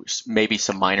you maybe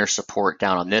some minor support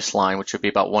down on this line, which would be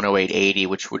about 108.80,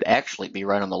 which would actually be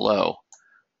right on the low.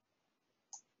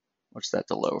 What's that?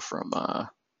 The low from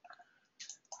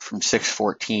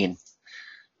 614.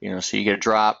 So you get a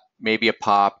drop, maybe a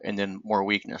pop, and then more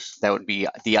weakness. That would be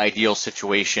the ideal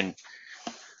situation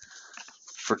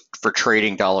for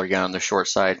trading dollar yen on the short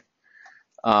side.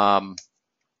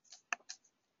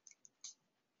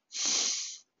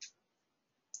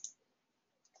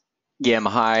 Yeah, I'm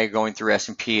high going through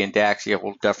S&P and DAX. Yeah,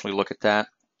 we'll definitely look at that.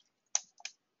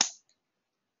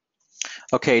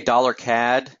 Okay, dollar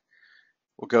CAD.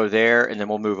 We'll go there, and then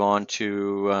we'll move on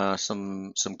to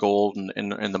some gold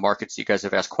and the markets you guys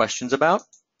have asked questions about.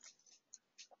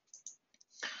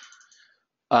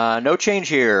 No change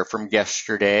here from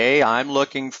yesterday. I'm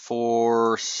looking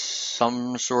for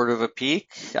some sort of a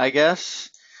peak, I guess.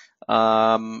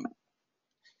 You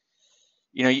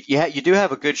know, you do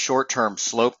have a good short-term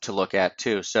slope to look at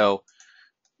too. So,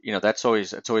 you know, that's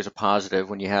always a positive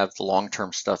when you have the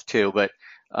long-term stuff too. But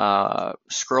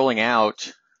scrolling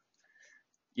out,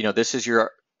 you know, this is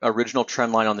your original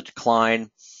trend line on the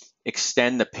decline.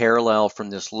 Extend the parallel from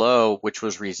this low, which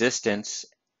was resistance,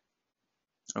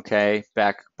 okay,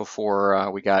 back before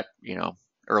we got, you know,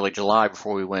 early July,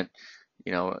 before we went,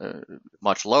 you know,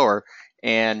 much lower,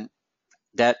 and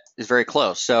that is very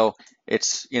close. So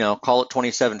it's, you know, call it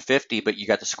 2750, but you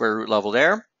got the square root level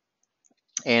there,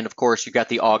 and of course you got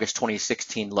the August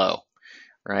 2016 low,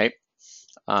 right?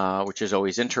 Which is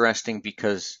always interesting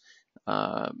because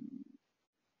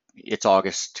it's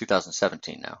August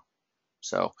 2017 now.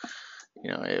 So,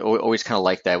 you know, I always kind of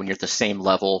like that when you're at the same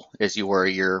level as you were a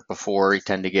year before, you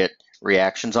tend to get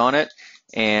reactions on it.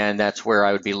 And that's where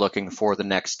I would be looking for the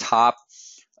next top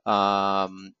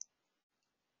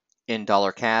in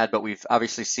dollar CAD. But we've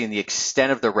obviously seen the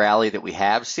extent of the rally that we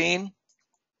have seen.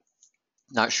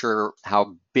 Not sure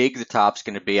how big the top's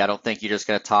going to be. I don't think you're just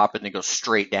going to top and then go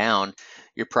straight down.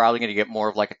 You're probably going to get more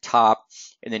of like a top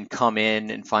and then come in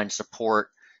and find support,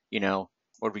 you know,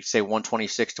 what would we say,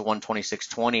 126 to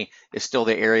 126.20 is still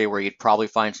the area where you'd probably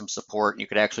find some support, and you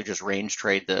could actually just range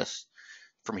trade this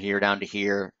from here down to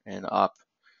here and up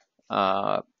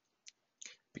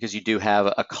because you do have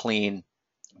a clean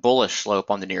bullish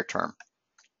slope on the near term.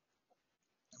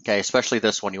 Okay, especially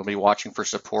this one. You'll be watching for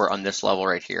support on this level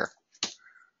right here.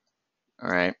 All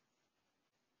right.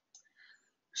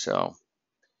 So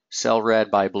sell red,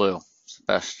 buy blue.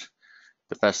 It's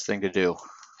the best thing to do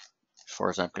as far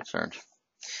as I'm concerned.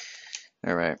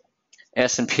 All right.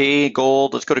 S&P,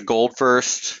 gold. Let's go to gold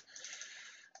first.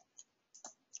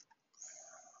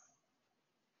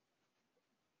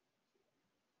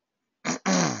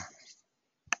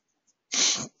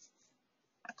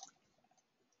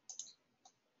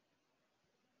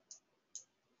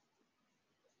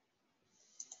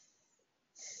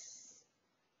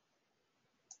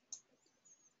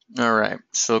 All right.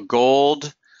 So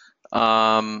gold,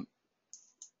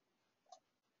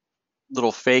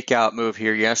 little fake out move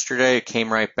here yesterday. It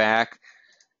came right back.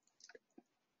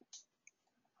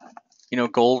 You know,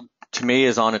 gold to me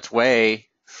is on its way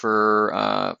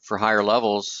for higher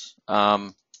levels.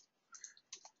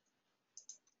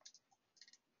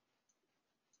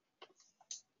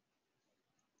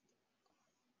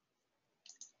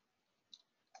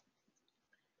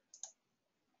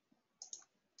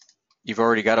 You've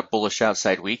already got a bullish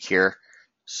outside week here,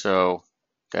 so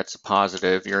that's a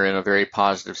positive. You're in a very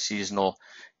positive seasonal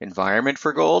environment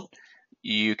for gold.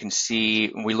 You can see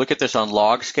when we look at this on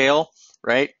log scale,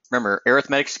 right? Remember,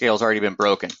 arithmetic scale has already been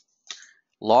broken.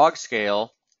 Log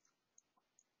scale,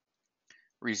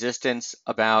 resistance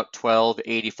about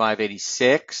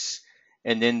 1285.86,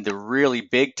 and then the really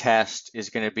big test is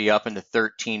going to be up in the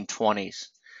 1320s.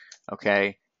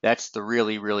 Okay, that's the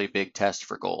really, really big test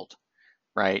for gold,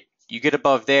 right? You get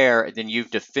above there, and then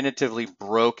you've definitively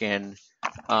broken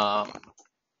the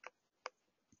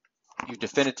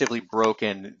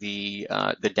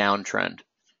downtrend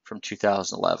from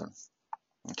 2011.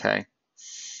 Okay,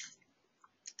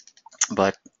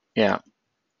 but yeah,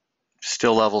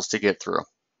 still levels to get through.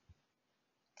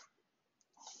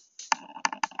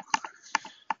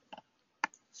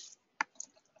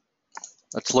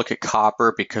 Let's look at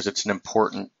copper because it's in an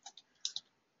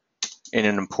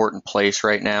important place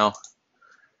right now.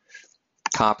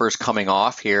 Copper's coming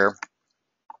off here.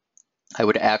 I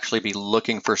would actually be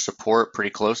looking for support pretty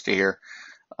close to here,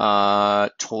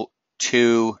 about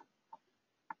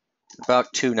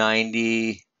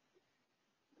 290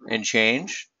 and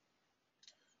change.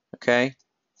 Okay,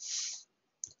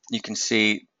 you can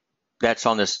see that's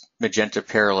on this magenta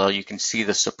parallel. You can see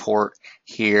the support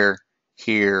here,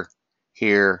 here,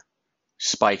 here,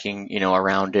 spiking, you know,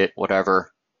 around it,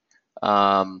 whatever.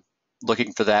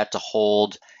 Looking for that to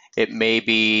hold. It may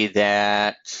be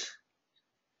that,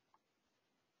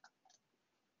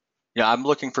 yeah, I'm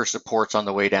looking for supports on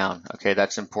the way down. Okay,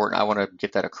 that's important. I want to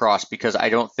get that across because I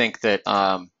don't think that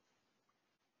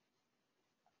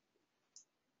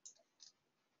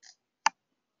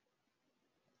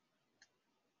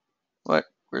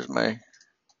where's my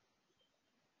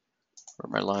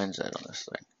lines at on this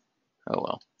thing? Oh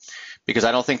well. Because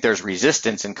I don't think there's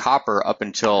resistance in copper up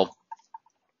until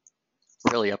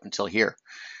here.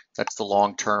 That's the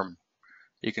long-term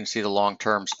You can see the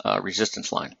long-term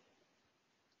resistance line.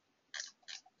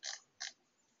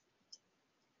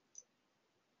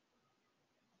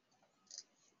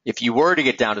 If you were to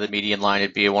get down to the median line,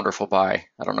 it'd be a wonderful buy.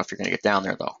 I don't know if you're going to get down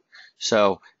there though.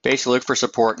 So basically look for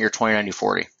support near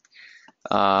 29.40.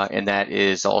 And that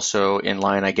is also in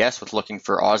line, I guess, with looking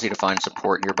for Aussie to find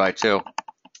support nearby too.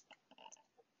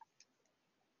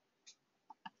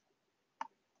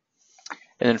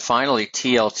 And then finally,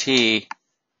 TLT,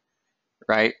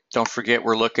 right? Don't forget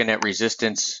we're looking at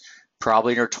resistance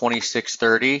probably near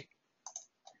 26.30.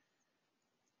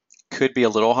 Could be a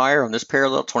little higher on this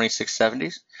parallel,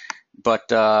 26.70s.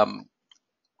 But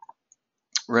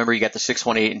remember, you got the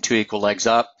 618 and 2 equal legs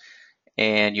up,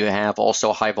 and you have also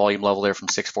a high volume level there from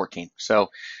 614. So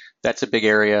that's a big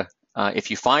area. If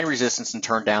you find resistance and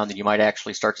turn down, then you might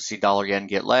actually start to see dollar yen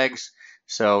get legs.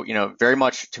 So, very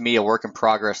much to me a work in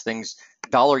progress. Things,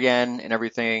 dollar yen and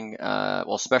everything,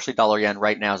 well, especially dollar yen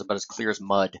right now is about as clear as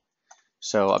mud.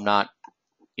 So I'm not,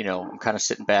 I'm kind of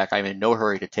sitting back. I'm in no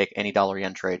hurry to take any dollar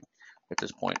yen trade at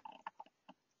this point.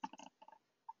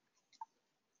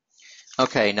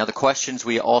 Okay, now the questions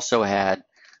we also had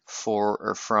from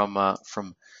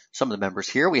some of the members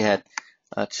here. We had,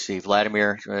 let's see,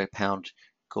 Vladimir, pound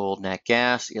gold, nat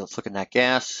gas. Yeah, let's look at nat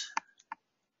gas.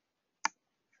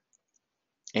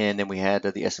 And then we had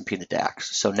the S&P and the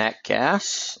DAX. So nat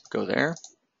gas, go there.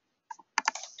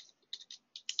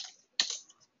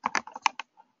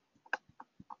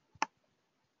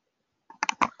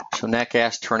 So nat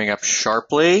gas turning up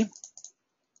sharply.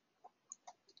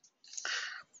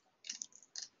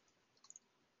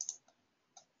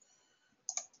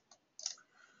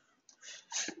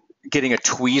 Getting a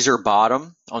tweezer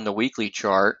bottom on the weekly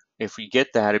chart. If we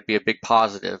get that, it'd be a big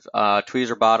positive.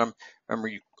 Tweezer bottom, remember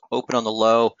you open on the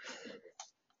low,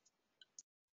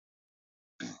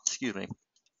 excuse me,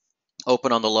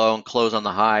 open on the low and close on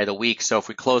the high of the week. So if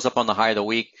we close up on the high of the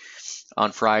week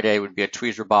on Friday, it would be a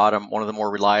tweezer bottom, one of the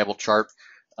more reliable chart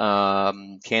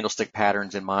candlestick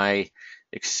patterns in my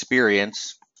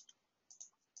experience.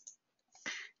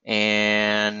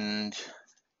 And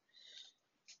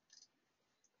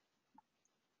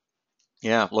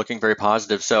yeah, looking very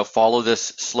positive. So follow this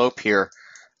slope here,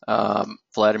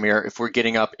 Vladimir. If we're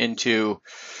getting up into,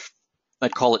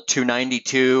 I'd call it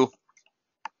 292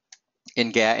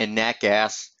 in nat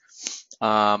gas,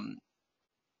 would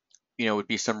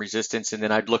be some resistance, and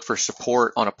then I'd look for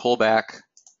support on a pullback.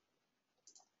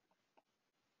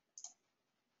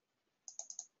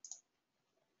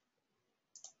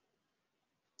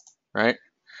 Right?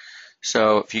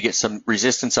 So if you get some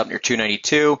resistance up near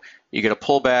 292, you get a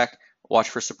pullback, watch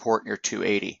for support near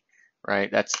 280, right?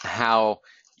 That's how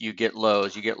you get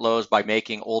lows. You get lows by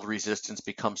making old resistance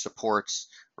become supports,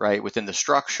 right, within the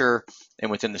structure.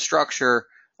 And within the structure,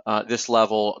 this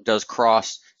level does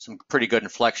cross some pretty good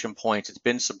inflection points. It's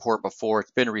been support before,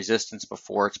 it's been resistance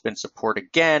before, it's been support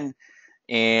again,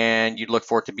 and you'd look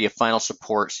for it to be a final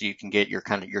support so you can get your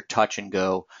kind of your touch and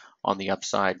go on the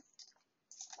upside.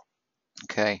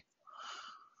 Okay.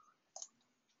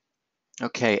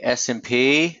 Okay,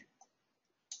 S&P.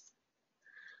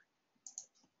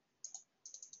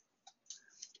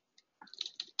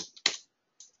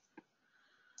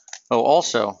 Oh,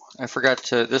 also, I forgot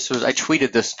to, I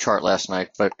tweeted this chart last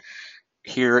night, but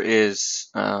here is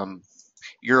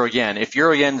Euro Yen. If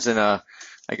Euro Yen's in a,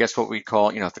 I guess what we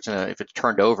call, if it's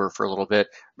turned over for a little bit.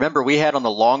 Remember, we had on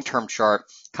the long-term chart,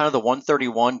 kind of the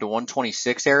 131 to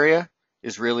 126 area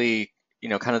is really,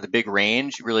 kind of the big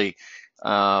range, really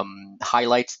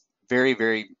highlights very,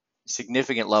 very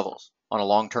significant levels on a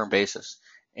long-term basis.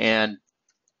 And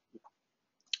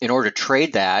in order to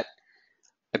trade that,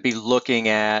 I'd be looking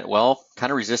at, well, kind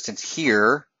of resistance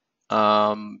here,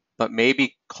 but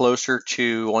maybe closer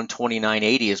to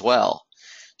 129.80 as well.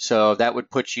 So that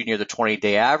would put you near the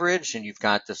 20-day average, and you've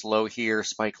got this low here,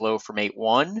 spike low from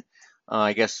 8.1.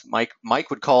 I guess Mike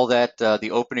would call that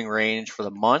the opening range for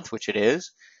the month, which it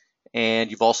is.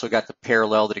 And you've also got the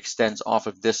parallel that extends off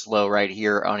of this low right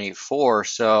here on 8.4.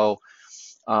 So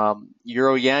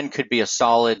Euro Yen could be a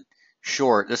solid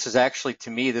short. This is actually, to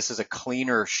me, this is a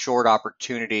cleaner short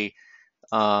opportunity,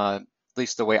 at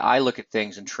least the way I look at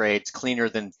things in trades, cleaner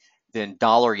than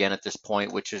dollar yen at this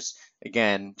point, which is,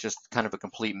 again, just kind of a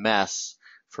complete mess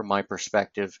from my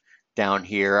perspective down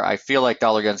here. I feel like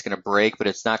dollar yen's going to break, but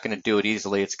it's not going to do it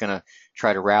easily. It's going to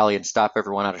try to rally and stop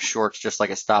everyone out of shorts, just like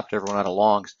it stopped everyone out of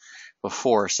longs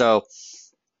before. So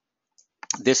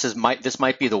this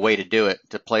might be the way to do it,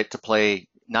 to play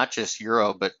not just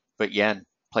euro but yen,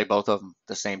 play both of them at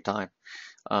the same time.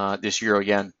 This euro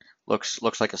yen looks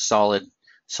like a solid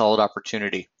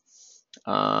opportunity.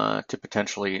 to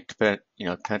potentially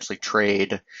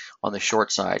trade on the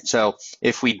short side. So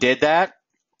if we did that,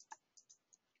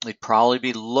 we'd probably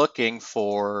be looking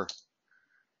for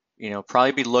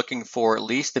at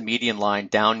least the median line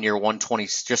down near 120,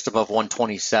 just above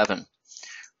 127,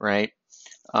 right?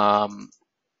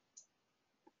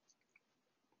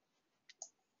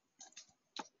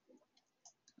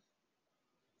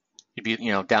 You'd be,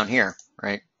 down here,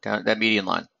 right? Down that median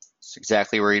line. It's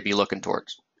exactly where you'd be looking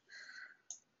towards.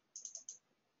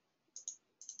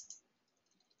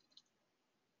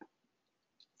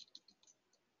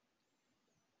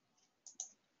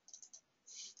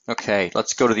 Okay,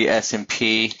 let's go to the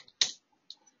S&P.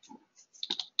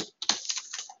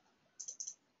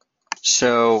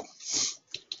 So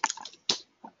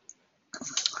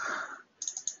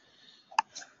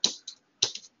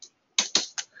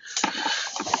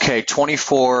okay,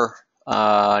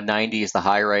 2490 is the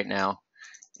high right now,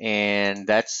 and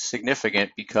that's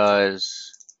significant because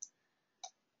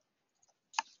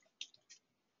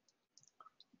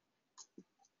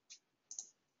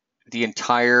the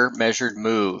entire measured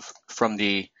move from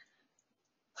the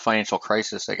financial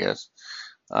crisis, I guess,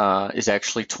 is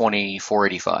actually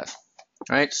 2485,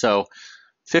 right? So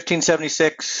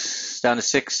 1576 down to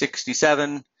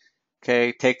 667.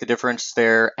 Okay, take the difference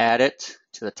there, add it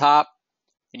to the top,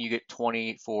 and you get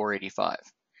 2485,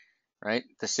 right?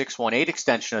 The 618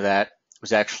 extension of that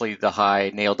was actually the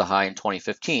high, nailed the high in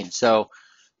 2015. So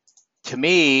to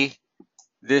me,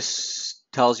 this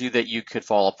tells you that you could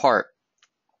fall apart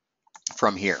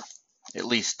from here, at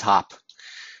least top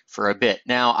for a bit.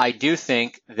 Now, I do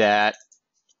think that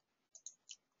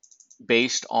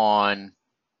based on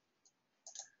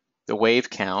the wave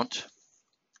count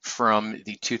from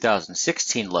the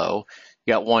 2016 low,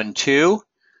 you got 1, 2,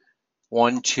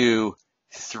 1, 2,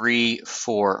 3,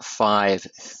 4, 5,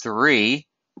 3.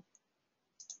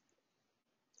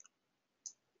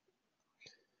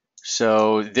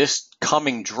 So this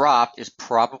coming drop is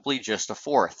probably just a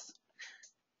fourth.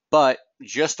 But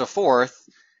just a fourth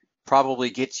probably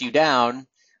gets you down,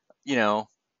 we're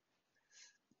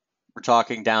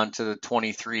talking down to the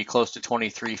 23, close to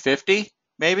 2350,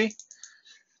 maybe.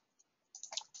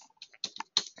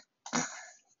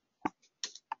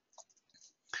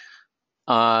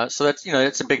 So that's,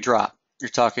 it's a big drop. You're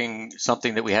talking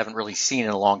something that we haven't really seen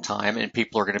in a long time, and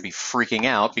people are going to be freaking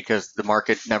out because the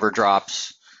market never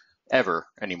drops ever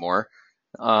anymore,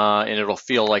 and it'll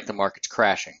feel like the market's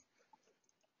crashing.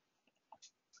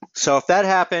 So if that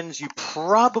happens, you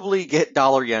probably get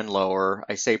dollar yen lower.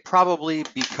 I say probably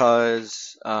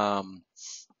because it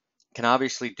can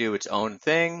obviously do its own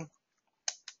thing,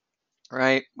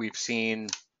 right? We've seen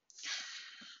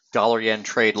dollar yen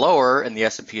trade lower and the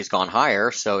S&P has gone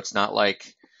higher, so it's not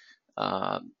like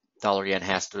dollar yen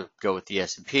has to go with the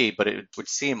S&P, but it would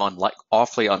seem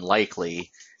awfully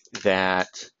unlikely that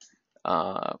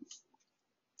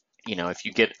if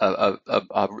you get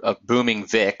a booming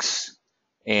VIX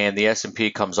and the S&P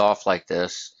comes off like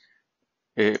this,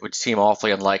 it would seem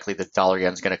awfully unlikely that dollar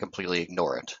yen is going to completely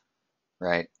ignore it,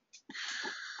 right?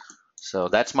 So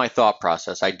that's my thought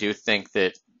process. I do think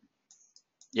that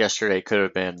yesterday could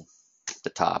have been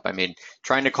the top. I mean,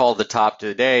 trying to call the top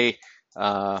today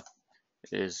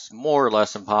is more or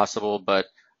less impossible, but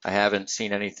I haven't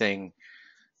seen anything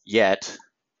yet,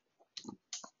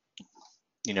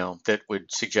 that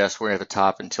would suggest we're at the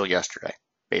top until yesterday,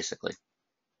 basically.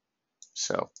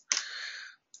 So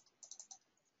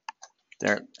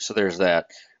there's that.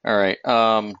 All right.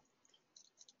 And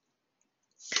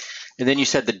then you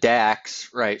said the DAX,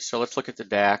 right? So let's look at the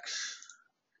DAX.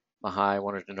 Mahai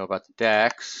wanted to know about the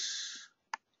DAX.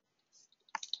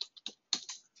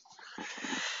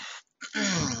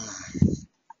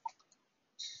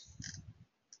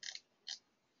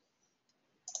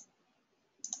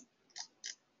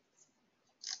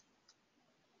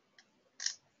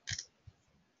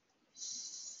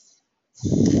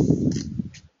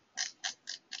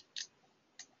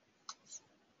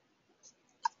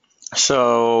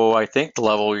 So I think the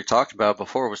level we talked about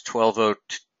before was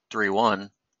 12.031.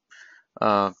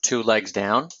 2 legs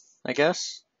down, I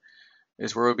guess,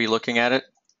 is where we'll be looking at it.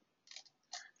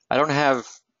 I don't have,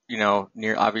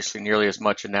 obviously nearly as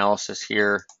much analysis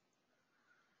here.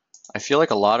 I feel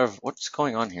like a lot of what's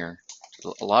going on here.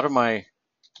 A lot of my,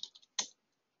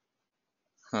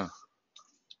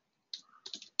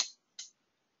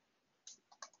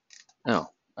 Oh,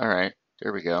 all right.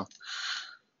 There we go.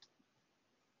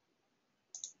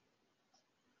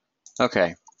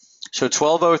 Okay. So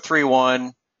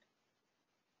 12.031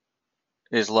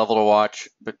 is level to watch,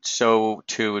 but so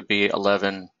too would be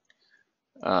 11,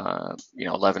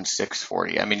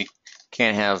 11.640. I mean,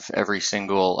 can't have every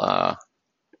single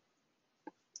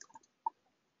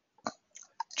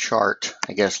chart,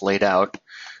 I guess, laid out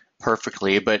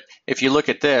perfectly. But if you look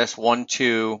at this, 1,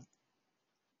 2,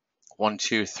 1,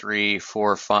 2, 3,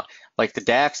 4, 5, like the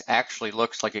DAX actually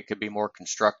looks like it could be more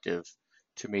constructive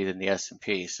to me than the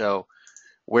S&P. So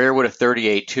where would a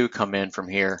 38.2 come in from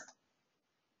here?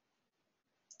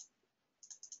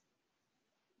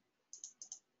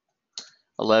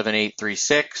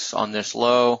 $11,836 on this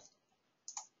low.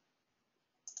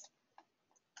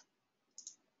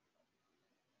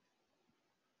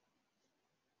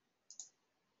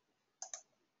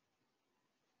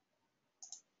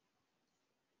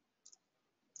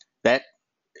 That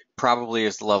probably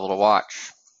is the level to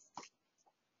watch.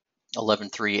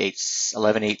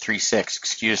 11,836,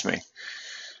 excuse me.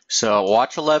 So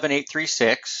watch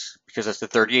 11,836 because that's the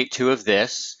 38.2 of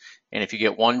this. And if you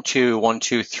get 1, 2, 1,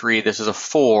 2, 3, this is a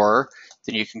 4,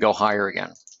 then you can go higher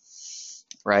again,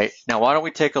 right? Now, why don't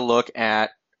we take a look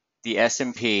at the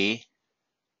S&P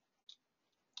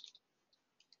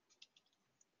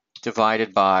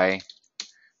divided by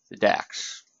the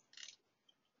DAX.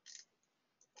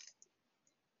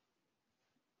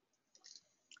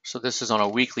 So this is on a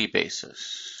weekly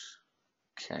basis.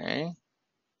 Okay.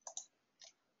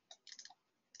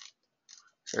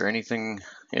 Is there anything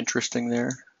interesting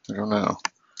there? I don't know.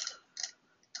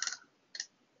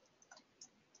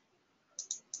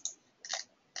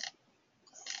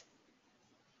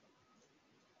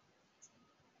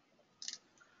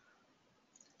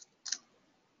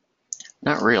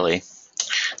 Not really.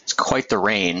 It's quite the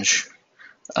range.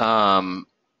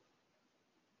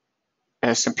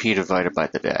 S&P divided by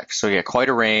the DAX. So yeah, quite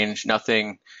a range.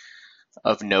 Nothing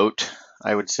of note,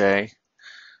 I would say.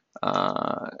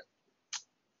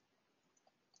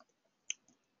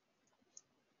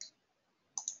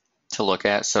 To look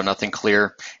at, so nothing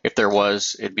clear. If there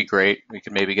was, it'd be great. We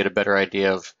could maybe get a better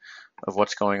idea of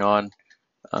what's going on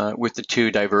with the two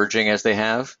diverging as they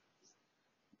have.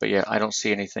 But yeah, I don't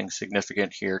see anything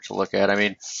significant here to look at. I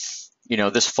mean, you know,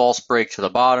 this false break to the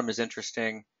bottom is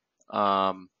interesting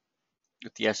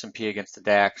with the S&P against the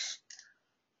DAX.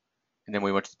 And then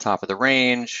we went to the top of the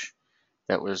range.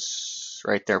 That was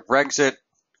right there. Brexit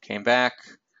came back.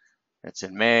 That's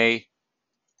in May.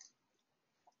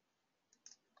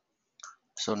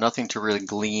 So nothing to really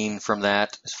glean from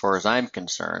that as far as I'm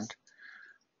concerned.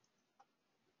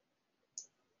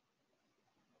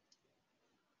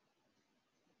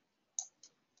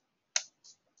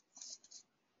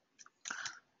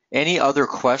 Any other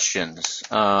questions?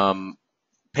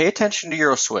 Pay attention to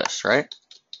Euro Swiss, right?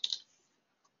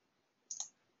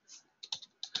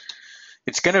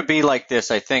 It's going to be like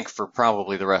this, I think, for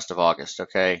probably the rest of August,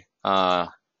 okay?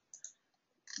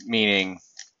 Meaning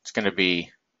it's going to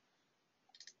be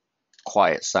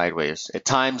quiet sideways. At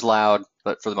times loud,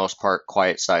 but for the most part,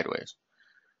 quiet sideways.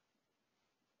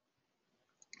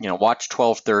 You know, watch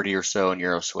 1230 or so in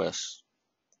Euro Swiss.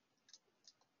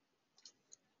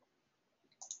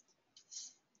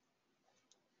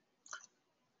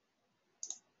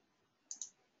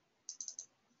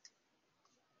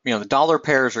 You know, the dollar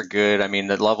pairs are good. I mean,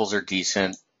 the levels are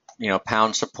decent. You know,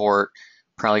 pound support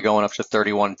probably going up to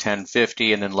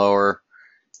 31.1050 and then lower.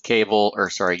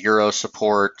 Euro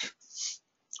support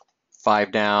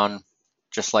 5 down,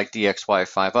 just like DXY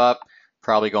 5 up,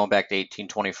 probably going back to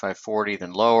 18.2540,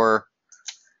 then lower.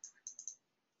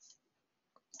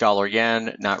 Dollar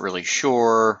yen, not really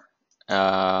sure.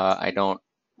 I don't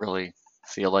really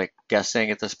feel like guessing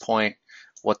at this point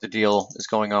what the deal is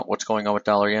going on, what's going on with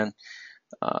dollar yen.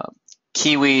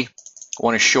 Kiwi,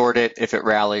 want to short it if it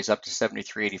rallies up to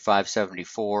 73.85,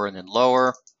 74, and then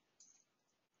lower.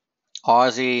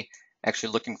 Aussie,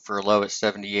 actually looking for a low at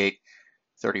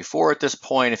 78.34 at this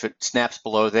point. If it snaps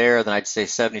below there, then I'd say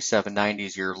 77.90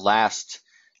 is your last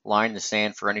line in the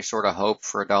sand for any sort of hope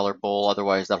for a dollar bull.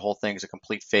 Otherwise, that whole thing is a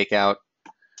complete fake out.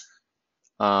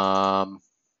 And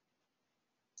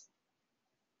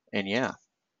yeah,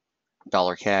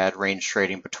 dollar CAD range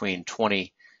trading between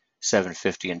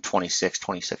 27.50 and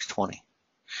 26.20.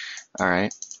 All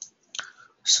right.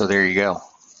 So there you go.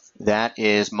 That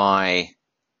is my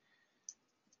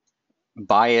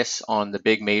bias on the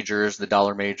big majors, the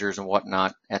dollar majors and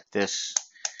whatnot at this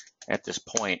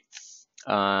point.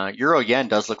 Euro yen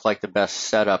does look like the best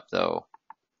setup though,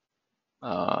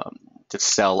 to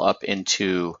sell up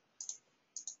into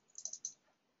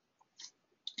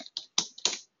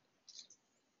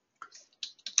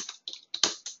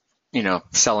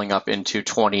selling up into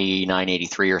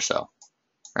 29.83 or so,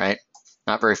 right?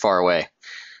 Not very far away.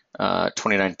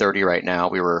 29.30 right now.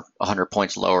 We were 100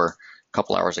 points lower a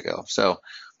couple hours ago. So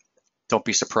don't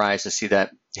be surprised to see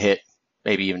that hit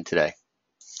maybe even today.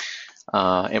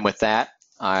 And with that,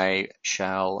 I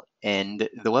shall end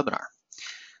the webinar.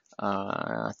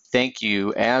 Thank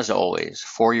you, as always,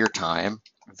 for your time.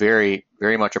 Very,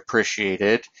 very much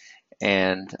appreciated.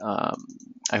 And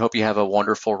I hope you have a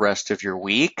wonderful rest of your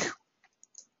week.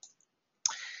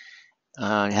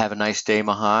 Have a nice day,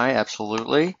 Mahai.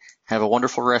 Absolutely. Have a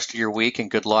wonderful rest of your week and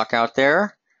good luck out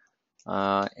there.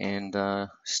 And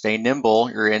stay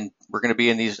nimble. We're going to be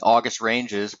in these August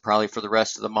ranges probably for the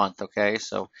rest of the month. Okay,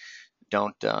 so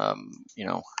don't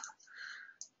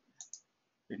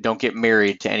don't get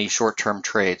married to any short-term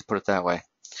trades. Put it that way.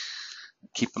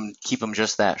 Keep them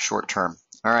just that short-term.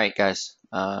 All right, guys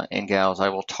and gals. I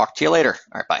will talk to you later.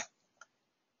 All right, bye.